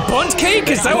 Ew, bunt cake?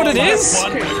 Is that what it is?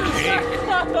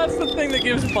 That's the thing that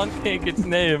gives bunt cake its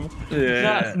name.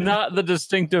 Yeah. Not the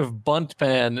distinctive bunt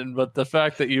pan, but the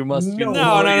fact that you must No.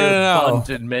 bunt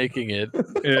in making it.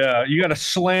 Yeah, you gotta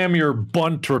slam your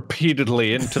bunt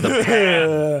repeatedly into the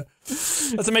pan.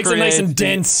 That's what makes it nice and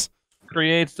dense.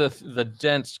 Creates the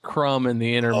dense crumb in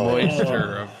the inner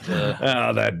moisture of the.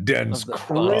 Oh, that dense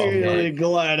crumb. Really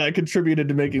glad I contributed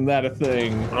to making that a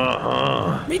thing.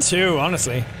 Me too,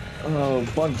 honestly. Oh,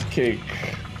 bunt cake.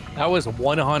 That was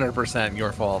 100%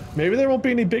 your fault. Maybe there won't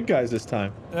be any big guys this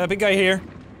time. Big guy here.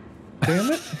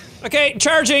 Damn it. Okay,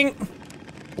 charging.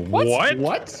 What?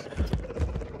 What?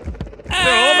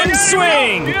 And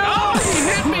swing. Oh, he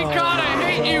hit me, God!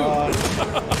 I hate you.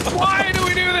 Why do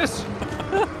we do this?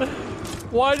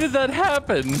 Why did that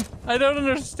happen? I don't I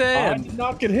understand. did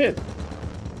not get hit.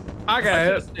 I got I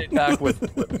hit. just stayed back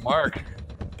with Mark.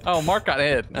 Oh, Mark got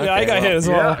hit. Okay, Yeah, I got hit as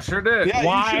well. Yeah, sure did. Yeah,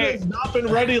 Why? you should have not been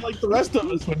ready like the rest of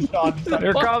us when Sean decided.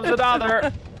 Here comes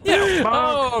another. Yeah.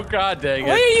 Oh, God dang it.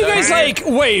 Why are you guys like,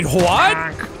 wait, what?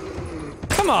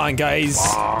 Come on, guys.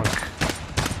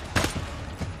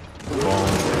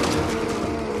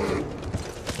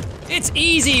 It's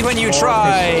easy when you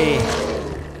try.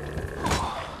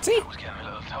 See?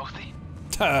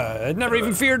 I'd never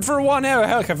even feared for 1 hour,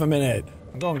 heck of a minute.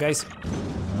 I'm going, guys.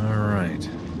 All right.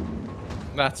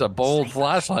 That's a bold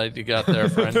flashlight you got there,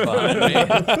 friend, behind me.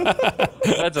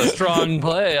 That's a strong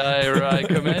play. I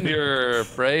commend your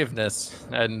braveness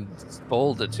and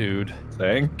bolditude.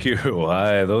 Thank you.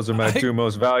 Those are my two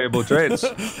most valuable traits.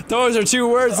 Those are 2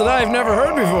 words that I've never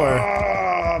heard before.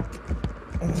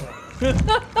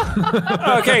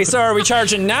 Okay, so are we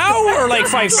charging now or like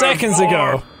 5 seconds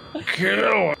ago?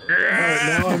 Kill.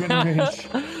 Now I'm in range.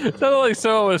 It sounded like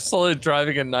someone was slowly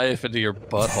driving a knife into your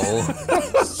butthole.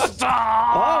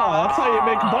 Ah, that's how you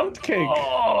make bunt cake.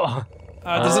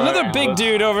 There's another big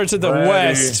dude over to the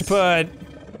west, but...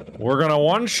 We're gonna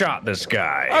one-shot this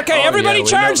guy. Okay, Oh, everybody yeah, we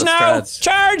charge know the now! strats.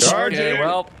 Charge! Okay,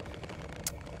 well,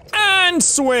 And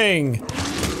swing!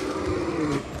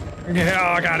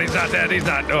 Yeah, oh god, he's not dead. He's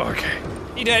not. Oh, okay.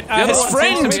 He did. the other His one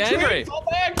seems friend... to be angry. Fall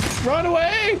back! Run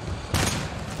away!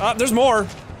 There's more.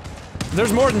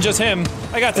 There's more than just him.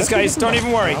 I got this, guys. Don't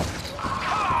even worry.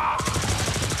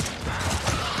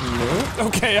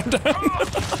 Okay, I'm done.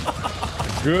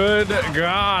 Good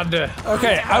God.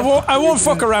 Okay, I won't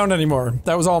fuck around anymore.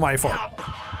 That was all my fault.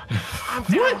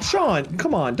 What, Sean?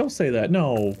 Come on, don't say that.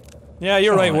 No. Yeah,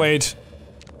 you're right, Wade.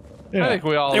 Yeah. I think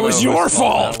we all It was know your whose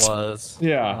fault that fault. was.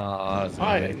 Yeah. That's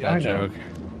gonna make that I know. joke.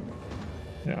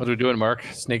 Yeah. What are we doing, Mark?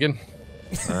 Sneaking?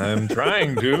 I'm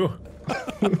trying to.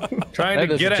 Trying Hey,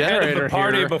 to there's get a ahead of the generator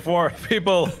party here. before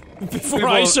people. Before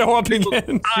I show up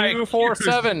again.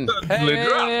 247. Hey,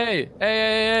 hey, hey,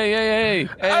 hey,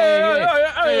 hey, hey,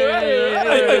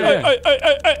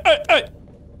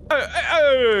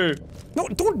 hey, No,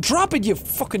 don't drop it, you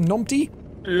fucking numpty.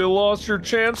 You lost your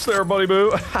chance there, buddy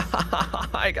boo.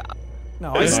 I got.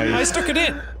 No, I stuck it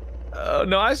in.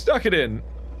 No, I stuck it in.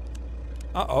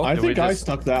 Uh-oh. I Did we think I just-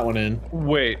 stuck that one in.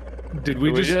 Wait, did we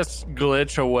Did we just? just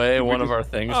glitch away one of our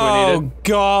things we Oh needed?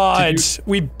 God!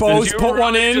 We both Did you put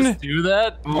one really in. just do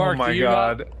that? Oh Mark, my do you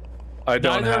God! not- I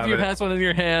don't Neither have of you it. has one in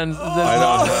your hands. This I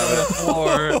don't have is it. on the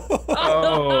floor.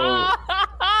 Oh.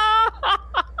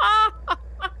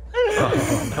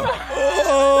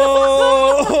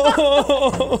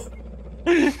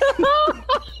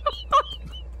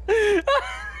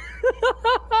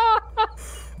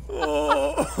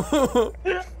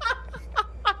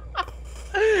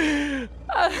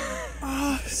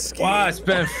 Wow, it's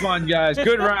been fun, guys.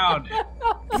 Good round.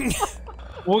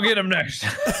 We'll get him next.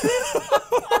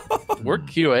 We're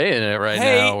QAing it right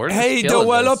Hey, now. We're just hey, killing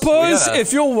this. developers,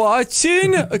 if you're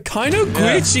watching, kind of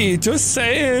glitchy, just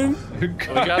saying. We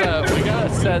gotta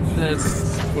set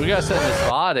this. We gotta set this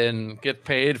VOD and get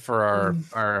paid for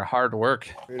our hard work.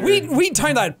 We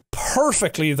timed that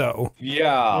perfectly, though.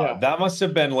 Yeah, that must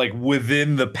have been like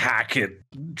within the packet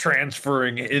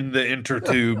transferring in the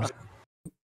intertubes.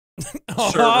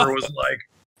 Server was like,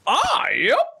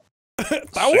 yep.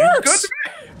 That works.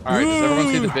 All right, does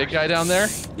everyone see the big guy down there?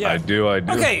 Yeah, I do.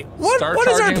 Okay, what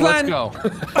is our charging, plan?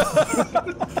 Let's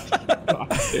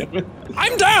go.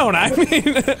 I'm down. I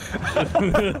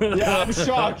mean, Yeah, I'm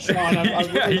shocked, Sean.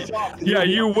 I'm really shocked. Yeah,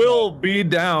 you will be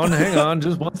down. Hang on,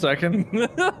 just 1 second.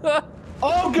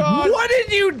 Oh God! What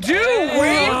did you do?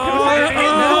 Wait, what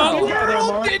in the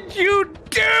world did you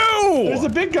do? There's a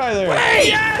big guy there. Hey,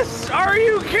 yes! Are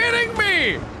you kidding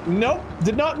me? Nope.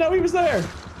 Did not know he was there.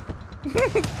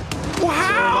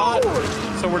 Wow!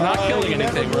 So we're not killing never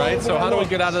anything, know right? So what how do we looks.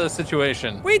 get out of the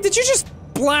situation? wait, did you just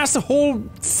blast a whole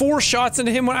 4 shots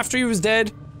into him after he was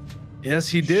dead? Yes,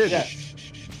 he did. Yeah.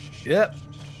 Yep.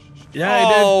 Yeah, he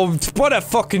did. Oh, what a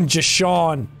fucking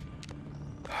Jashawn.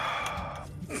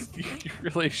 You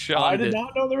really shot I did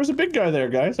not know there was a big guy there,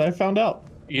 guys. I found out.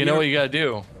 You know what you gotta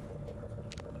do?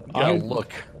 You gotta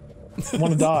look. I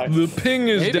want to die. The ping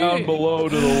is Maybe- down below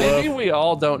to the Maybe left. we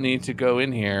all don't need to go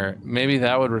in here. Maybe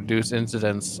that would reduce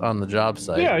incidents on the job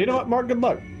site. Yeah, you know what, Mark? Good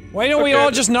luck. Why don't we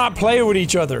all just not play with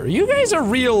each other? You guys are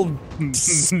real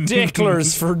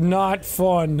sticklers for not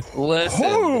fun. Listen.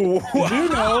 Did you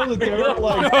know that there are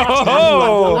like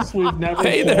Oh! levels we've never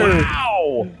Hey played? there.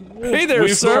 Wow! Hey there,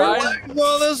 We've sir. tried-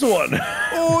 Well, this one.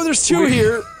 Oh, there's 2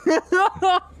 here.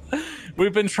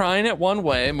 We've been trying it one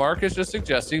way. Mark is just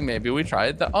suggesting maybe we try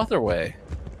it the other way.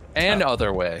 And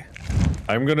other way.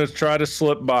 I'm gonna try to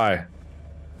slip by.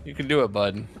 You can do it,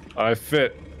 bud. I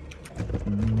fit.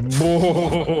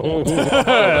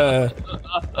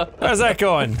 How's that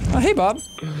going? Oh, hey, Bob.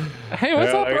 Hey,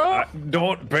 what's up, bro?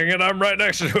 Don't ping it. I'm right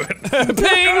next to it.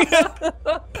 Ping!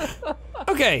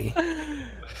 Okay.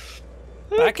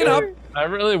 Backing up. I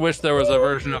really wish there was a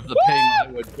version of the ping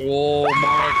that would. Oh,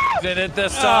 Mark did it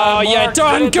this Oh, time. you Mark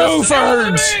done did it this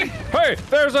time. goofers! Hey,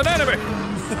 there's an enemy.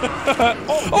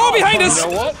 Oh, behind us!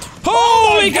 You know what?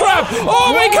 Holy crap!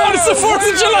 Oh my god, it's the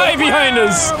 4th of July behind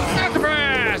us!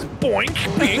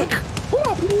 Boink, bink. What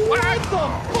the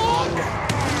fuck?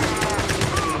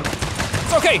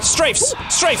 Okay, strafes!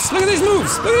 Strafes! Look at these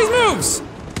moves! Look at these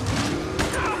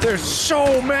moves! There's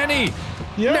so many.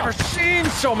 Yeah. Never seen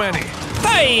so many.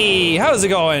 Hey! How's it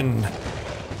going?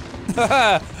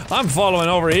 I'm following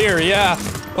over here, yeah.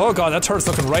 Oh god, that turret's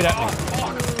looking right at me.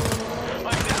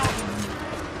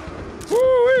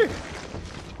 Woo-wee.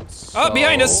 Oh,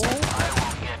 behind us!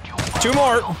 2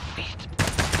 more.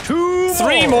 2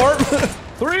 3 more.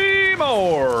 3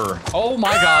 more. Oh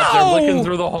my god, they're Ow! licking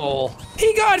through the hole.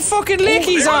 He got fucking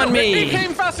lickies on He me!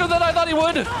 came faster than I thought he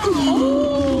would.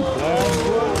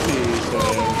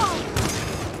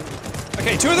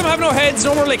 Okay, 2 of them have no heads,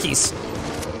 no more lickies.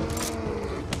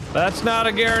 That's not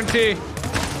a guarantee.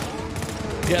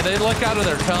 Yeah, they lick out of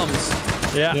their tums.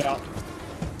 Yeah. Yeah.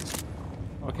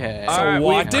 Okay. All right,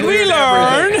 What did we cleared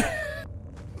learn?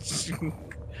 everything.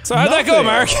 So how'd that go,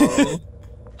 Mark?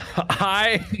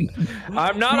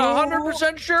 I'm not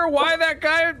 100% sure why that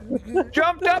guy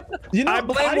jumped up. You know, I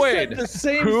blame said Wade. the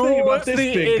same Who thing was about this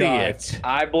the big idiot?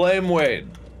 I blame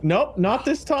Wade. guy. Nope, not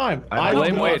this time. I did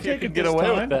blame not Wade. take You it could get this away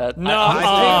time. with that. No.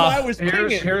 I was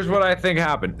pinging. Here's what I think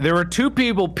happened. There were 2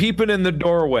 people peeping in the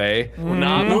doorway,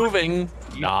 Not moving.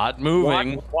 Not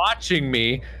moving. watching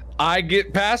me. I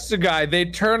get past the guy. They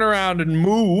turn around and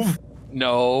move.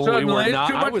 No, we Suddenly, were it's not.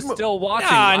 too I much was mo- still watching.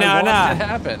 Nah, I nah, watched nah. it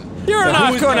happen. You're So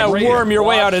not who's gonna next? worm your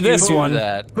way out of Watch this you do one.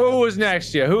 That. Who was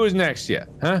next to you? Who was next to you?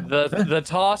 Huh? The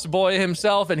toss boy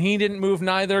himself, and he didn't move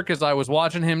neither because I was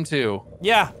watching him too.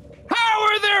 Yeah. How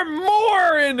are there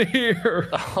more in here?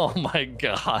 Oh my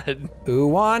god. Who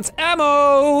wants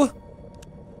ammo?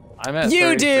 I'm at You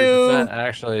 33% do.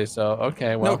 actually. So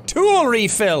okay, No well, tool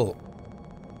refill.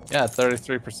 yeah,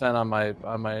 33% on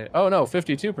my Oh no,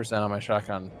 52% on my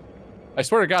shotgun. I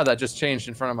swear to God, that just changed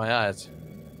in front of my eyes.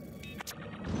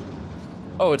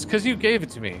 Oh, it's because you gave it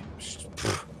to me.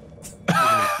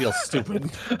 Making me feel stupid.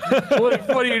 what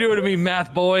are you doing to me,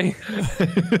 math boy?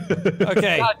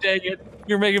 Okay. God dang it.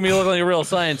 You're making me look like a real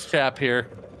science chap here.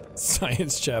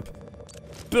 Science chap.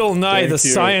 Bill Nye, the Thank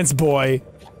you. science boy.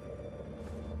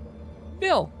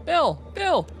 Bill.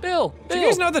 Do you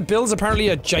guys know that Bill's apparently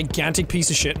a gigantic piece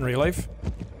of shit in real life?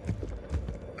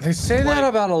 They say that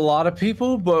about a lot of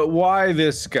people, but why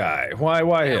this guy? Why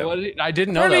him? I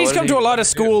didn't know Apparently that. he's What come did to he a lot of do?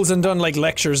 schools and done like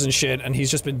lectures and shit, and he's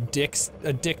just been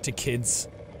a dick to kids.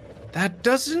 That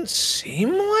doesn't seem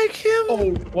like him.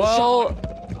 Oh, Well,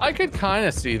 I could kind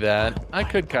of see that. I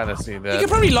could kind of see You that. could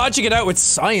probably logic it out with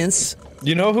science.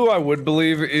 You know who I would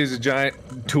believe is a giant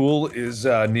tool is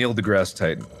Neil deGrasse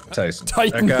Tyson.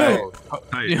 Titan. That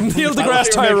guy. Neil I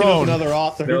deGrasse thought you were making up Tyrone. Another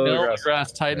author. No. Neil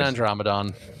deGrasse Titan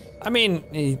Andromedon. I mean,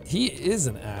 he is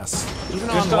an ass. Even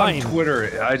Just online. on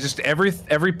Twitter, I just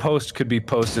every post could be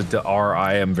posted to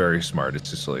I am very smart. It's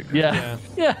just like Yeah.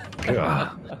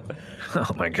 Yeah. oh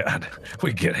my god,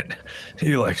 we get it.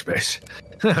 You like space.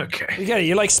 Okay. You get it.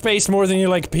 You like space more than you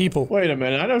like people. Wait a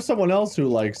minute, I know someone else who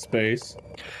likes space.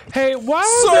 Hey, why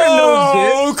are there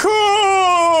no So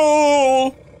cool!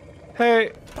 zips?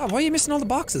 Hey, Bob, why are you missing all the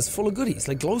boxes full of goodies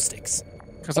like glow sticks?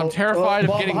 Because I'm terrified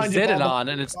of Bob getting behind you, zitted Bob. on,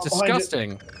 and it's Bob behind you.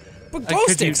 disgusting. But I glow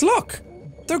could sticks, look!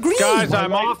 They're green! guys,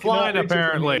 I'm Right, offline no,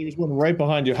 apparently. There's one right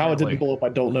behind you. How it didn't blow up, I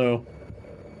don't know.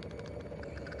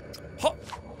 Huh.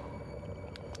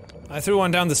 I threw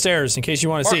one down the stairs in case you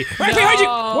want to see. Right behind you!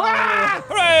 Ah!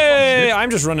 Hooray! I'm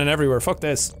just running everywhere. Fuck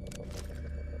this.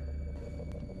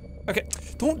 Okay,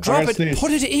 don't drop gotta it. sneeze.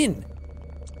 Put it in.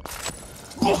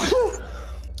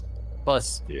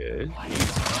 Plus,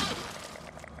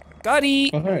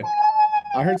 Gotti. Okay.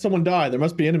 I heard someone die. There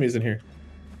must be enemies in here.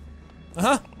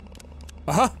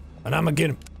 And I'ma get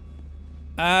him.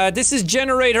 This is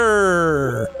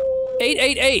generator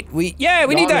 888. We need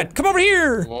Got that. it. Come over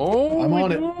here. oh, I'm we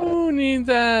on it. do need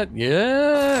that.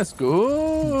 Yes,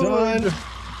 good. Done.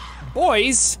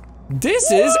 Boys,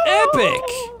 this is epic.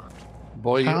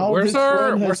 Boy, How where's did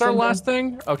Sean have our someone- last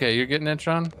thing? Okay, you're getting it,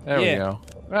 Sean. There Yeah. we go.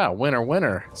 Wow,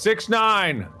 winner.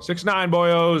 6'9", 6'9",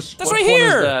 boyos. That's What right one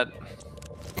here. is that?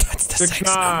 That's the 6'9".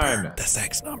 sex number. The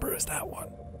sex number is that one.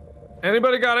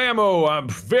 Anybody got ammo? I'm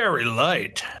very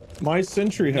light. My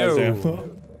sentry has No.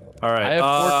 ammo. All right. I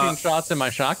have 14 shots in my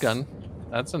shotgun.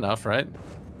 That's enough, right?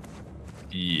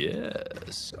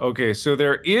 Yes. Okay, so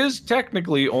there is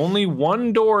technically only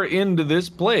one door into this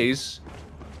place.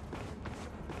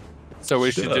 So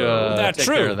we should That's take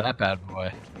true. care of that bad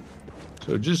boy.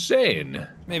 So just saying.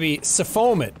 Maybe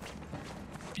siphon it.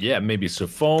 Yeah, maybe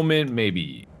siphonment,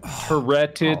 maybe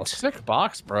turret it. Oh, sick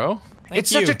box, bro.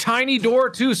 It's Thank such you. a tiny door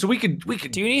too, so we could.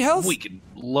 Do you need health? We could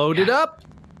load it up.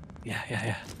 Yeah.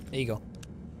 There you go.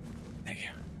 Thank you.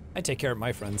 I take care of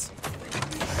my friends.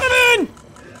 I'm in!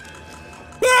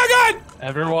 Oh god!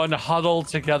 Everyone huddle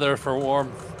together for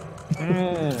warmth.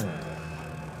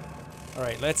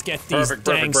 Alright, let's get these Perfect,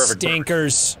 dang perfect, perfect.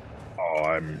 stinkers. Oh,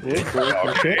 I'm.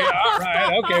 Okay. All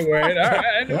right. Okay. Wait. All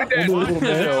right. Yeah, we'll do a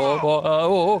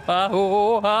little bit.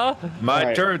 My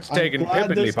Alright, turret's I'm taking glad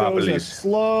pippin' this goes as poppies.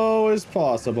 slow as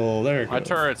possible. There it My goes.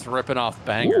 turret's ripping off Ooh,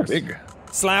 bangers. big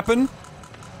Slapping.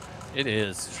 It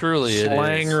is. Truly it is.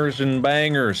 slangers and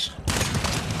bangers.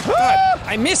 God,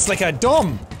 I missed like a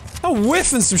dumb. I'm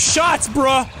whiffing some shots,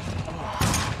 bruh.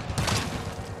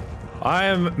 I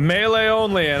am melee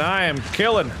only, and I am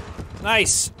killing.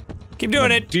 Nice. Keep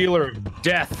doing it. Dealer of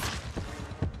death.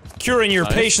 Curing your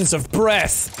Nice. patience of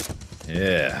breath.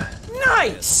 Yeah.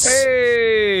 Nice.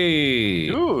 Hey.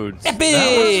 Dude, Epic.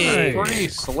 that was pretty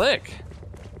slick.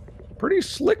 Pretty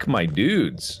slick, my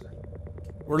dudes.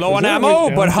 We're low Is on there a ammo, way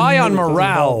down but high from on here that doesn't involve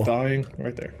morale. Dying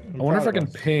right there. I wonder if I can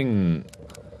ping.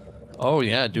 Oh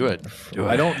yeah, do it. Do it.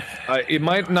 I don't. It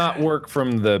might not work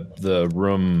from the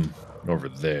room over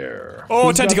there. Oh,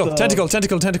 Who's got tentacle,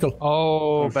 the- tentacle.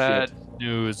 Oh, shit. bad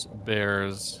news,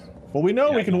 bears. Well, we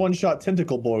know we can one-shot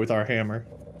Tentacle Boy with our hammer.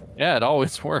 Yeah, it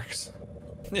always works.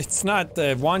 It's not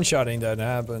the one-shotting that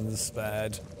happens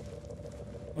bad.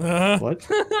 What?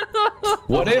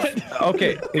 What if?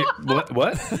 Okay.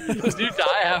 What? Did you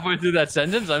die halfway through that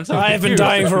sentence? I'm so I have been confused.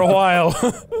 dying for a while.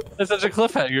 That's such a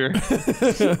cliffhanger.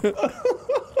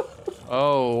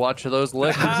 Oh, watch those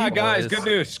lips. Ah, guys, good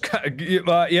news.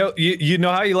 You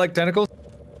know how you like tentacles?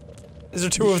 Is there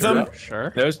two of them?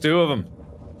 Sure. There's two of them.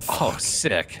 Oh,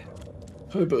 sick.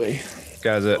 Oh boy.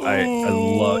 Guys, I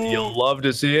love, you'll love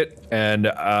to see it, and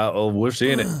we're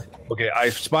seeing it. Okay, I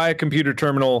spy a computer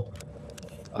terminal.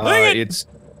 Dang it!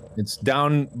 It's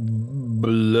down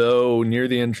below near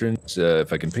the entrance.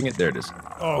 If I can ping it, there it is.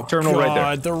 Oh Terminal god, right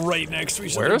there. they're right next to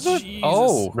each other. Where is it? Jesus.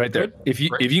 Oh, Right there. If you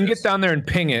can get down there and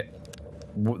ping it,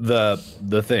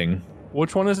 the thing.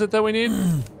 Which one is it that we need?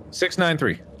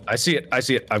 693. I see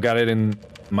it. I've got it in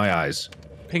my eyes.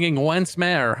 Pinging Wentz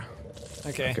Mare.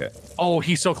 Okay. Okay. Oh,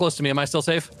 he's so close to me. Am I still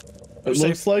safe? It safe.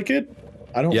 looks like it.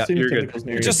 I don't Yeah, see any you're good. tentacles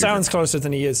near It you. just sounds closer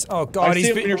than he is. Oh I god, see he's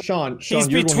him near Sean. Sean, he's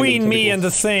you're the one between with me and the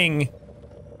tentacles. thing.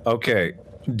 Okay.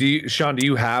 Sean, do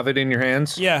you have it in your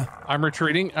hands? Yeah. I'm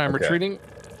retreating. I'm Okay. retreating.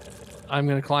 I'm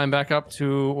gonna climb back up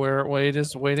to where Wade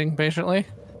is waiting patiently.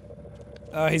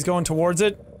 He's going towards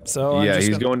it. So I'm Yeah, just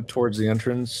he's going towards the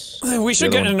entrance. We should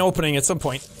The get other an opening at some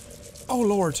point. Oh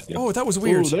lord. Yep. Oh, that was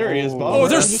weird. Ooh, there he is, Bob. Oh,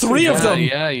 there's 3 of them.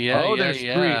 Yeah. Oh, there's 3.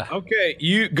 Okay,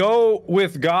 you go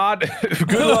with God.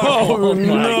 Good luck. Oh,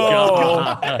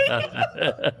 no.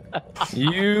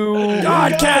 You.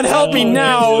 God can't help me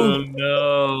now. Oh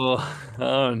no.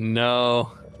 Oh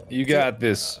no. You got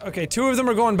this. Okay, 2 of them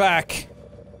are going back.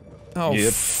 Oh,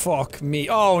 Yep. fuck me.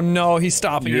 Oh no, he's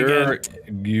stopping again.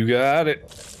 You got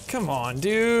it. Come on,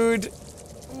 dude.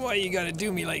 Why you gotta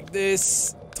do me like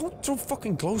this? Don't throw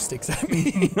fucking glow sticks at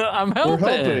me. I'm We're helping.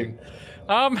 helping.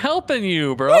 I'm helping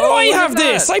you, bro. Why do I Look have at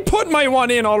this? that. I put my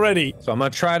one in already. So I'm gonna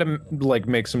try to like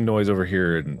make some noise over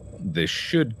here, and they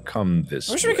should come this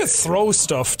I wish way. we could throw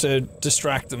stuff to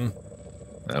distract them.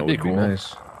 That be would be cool.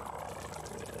 nice.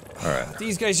 All right.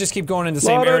 These guys just keep going in the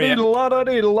same area.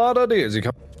 La-da-dee. Is he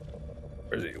coming?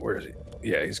 Where is he?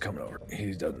 Yeah, he's coming over.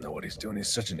 He doesn't know what he's doing. He's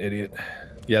such an idiot.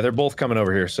 Yeah, they're both coming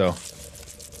over here, so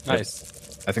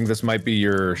Nice. I think this might be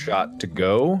your shot to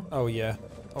go. Oh yeah.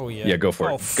 Oh yeah. Yeah, go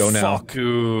for it. Oh, Go now. fuck.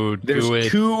 Dude, There's do it.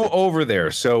 2 over there,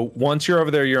 so once you're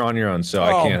over there, you're on your own, so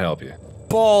I Oh. can't help you.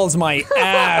 Balls my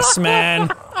ass, man.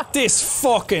 This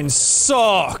fucking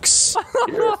sucks.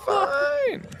 You're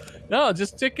fine. No,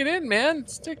 just stick it in, man.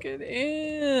 Stick it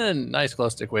in. Nice glow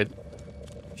stick, Wade.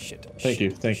 Shit. Thank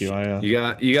you. I,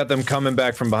 You got them coming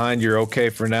back from behind. You're okay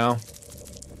for now.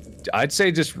 I'd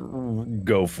say just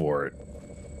go for it.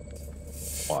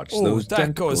 Watch Oh, those that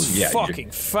tentacles. goes Yeah,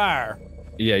 fucking far.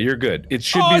 you're good. It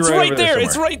should Oh, be it's right, right over there. there.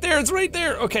 It's right there. It's right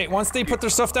there. Okay, once they put their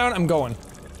stuff down, I'm going.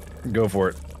 Go for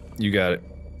it. You got it.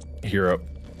 Hero.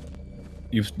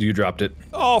 You dropped it.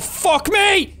 Oh, fuck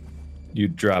me! You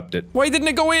dropped it. Why didn't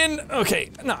it go in? Okay,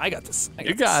 no, I got this.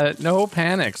 You got it. No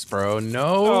panics, bro. Oh,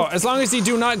 No as long as they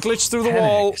do not glitch through the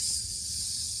wall.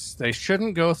 panics. They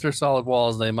shouldn't go through solid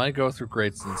walls. They might go through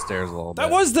grates and stairs a little bit.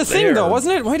 That was the thing, There. though,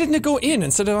 wasn't it? Why didn't it go in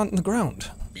instead of on the ground?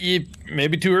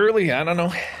 Maybe too early. I don't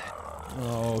know.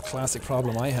 Oh, classic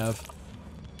problem I have.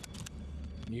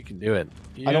 You can do it.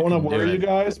 I don't want to can do worry you it.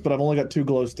 guys, but I've only got 2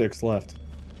 glow sticks left.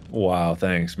 Wow,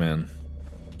 thanks, man.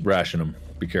 Ration them.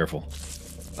 Be careful.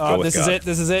 Go with This is God. it.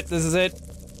 This is it. This is it.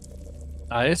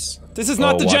 Nice. This is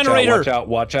not the watch generator. Watch out!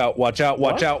 Watch out! Watch out!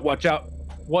 Watch What? out! Watch out!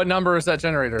 What number is that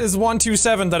generator? This is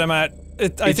 127 that I'm at.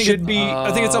 I think should be-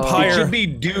 I think it's up It higher. should be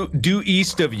due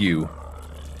east of you.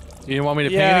 You want me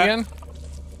to Yeah. ping it again?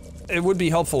 It would be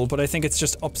helpful, but I think it's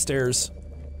just upstairs.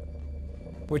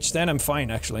 Which then I'm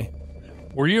fine, actually.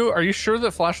 Are you sure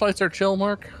that flashlights are chill,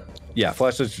 Mark? Yeah,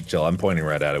 flashlights should chill. I'm pointing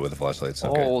right at it with the flashlights.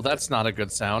 Okay. Oh, that's not a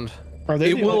good sound. Are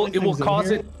they It the will only things in cause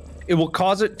here? it will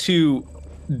cause it to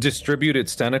distribute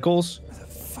its tentacles,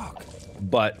 Fuck.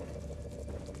 but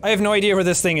I have no idea where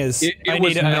this thing is. it I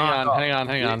was need not up.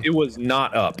 Hang on. It was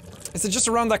not up. Is it just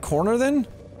around that corner then?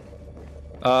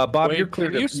 Bob, Wait, you're clear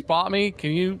can you to spot me?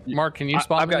 Can you, Mark? Can you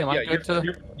spot I've me? got, Am I yeah, good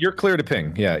to? you're clear to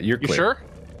ping. Yeah, you're You clear. sure?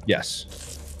 Yes.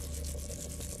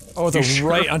 Oh, they're You sure?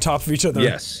 right on top of each other.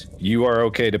 Yes, you are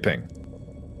okay to ping.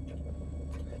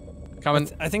 Coming.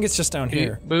 I think it's just down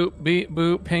here. Boop, beep,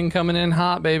 boop. Ping coming in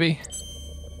hot, baby.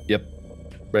 Yep.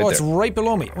 Right Oh, there. it's right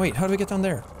below me. Wait, how do we get down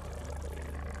there?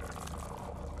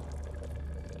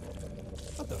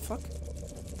 What the fuck?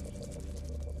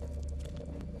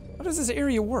 How does this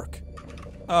area work?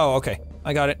 Oh, okay.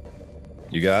 I got it.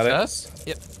 You got it. Yes.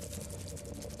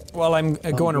 Well, I'm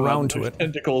going Oh, around to there's it.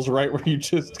 Tentacles right where you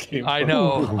just came I from.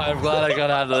 know. I'm glad I got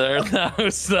out of there.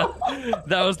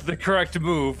 That was the correct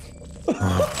move.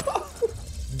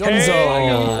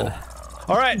 Dunzo!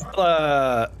 All right.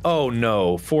 Oh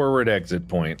no. Forward exit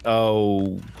point.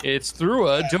 Oh, It's through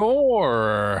a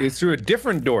door. it's through a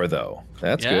different door though.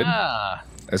 That's good. Yeah.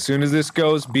 As soon as this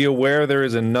goes, be aware there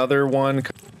is another one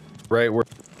right where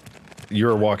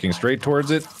you're walking straight towards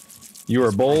it. You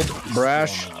are bold,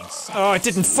 brash, Oh, it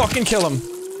didn't fucking kill him.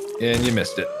 and you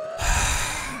missed it.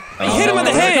 I hit him in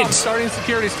the head! Starting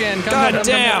security scan. Come, God come,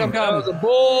 damn. That was a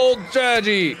bold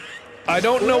strategy. I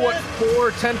don't know what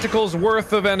 4 tentacles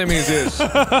worth of enemies is.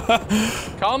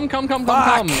 Come.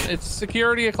 It's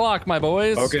security o'clock, my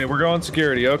boys. Okay, we're going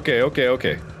security.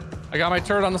 Okay. I got my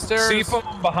turret on the stairs.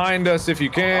 Seafoam behind us if you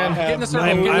can. Get in the circle.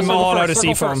 I'm get in the circle all first, out of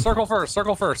circle seafoam. first,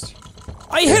 Circle first.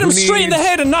 I hit him Who straight in the needs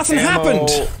head and nothing ammo?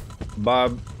 happened!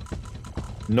 Bob.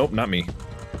 Nope, not me.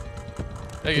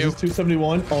 Thank Is you. this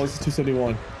 271? Oh, this is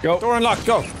 271. Go. Door unlocked,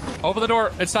 go! Open the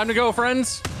door. It's time to go,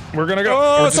 friends. We're gonna go.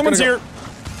 Oh, We're just someone's gonna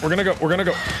here! Go. We're gonna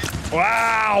go.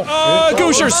 Wow! Oh,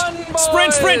 Gooshers!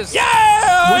 Run, Sprint! boys! Yeah!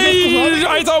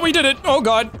 I thought we did it! Oh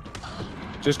god.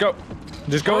 Just go.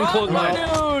 Just go and close Run, my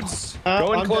mine. dudes.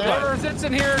 Go and I'm close dead. There are zits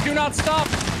in here. Do not stop.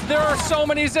 There are so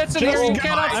many zits in here. You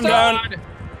cannot I'm stop. down.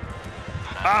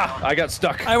 Ah, I got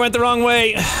stuck. I went the wrong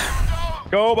way.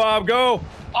 Go, Bob, go.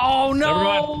 Oh Never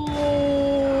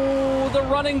no! The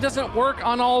running doesn't work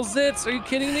on all zits. Are you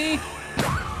kidding me?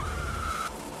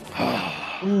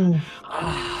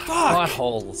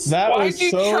 Buttholes. That Why'd was you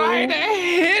so try to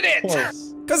hit it?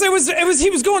 close. Because he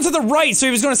was going to the right, so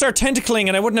he was going to start tentacling,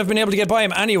 and I wouldn't have been able to get by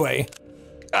him anyway.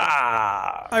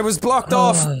 Ah. I was blocked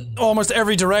off almost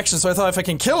every direction, so I thought if I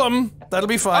can kill him, that'll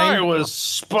be fine. I was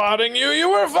spotting you. You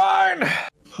were fine.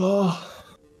 Well,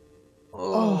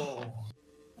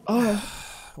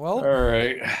 All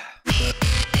right.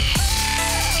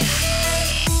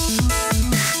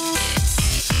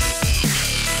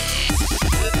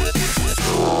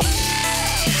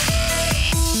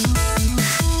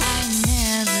 I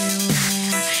never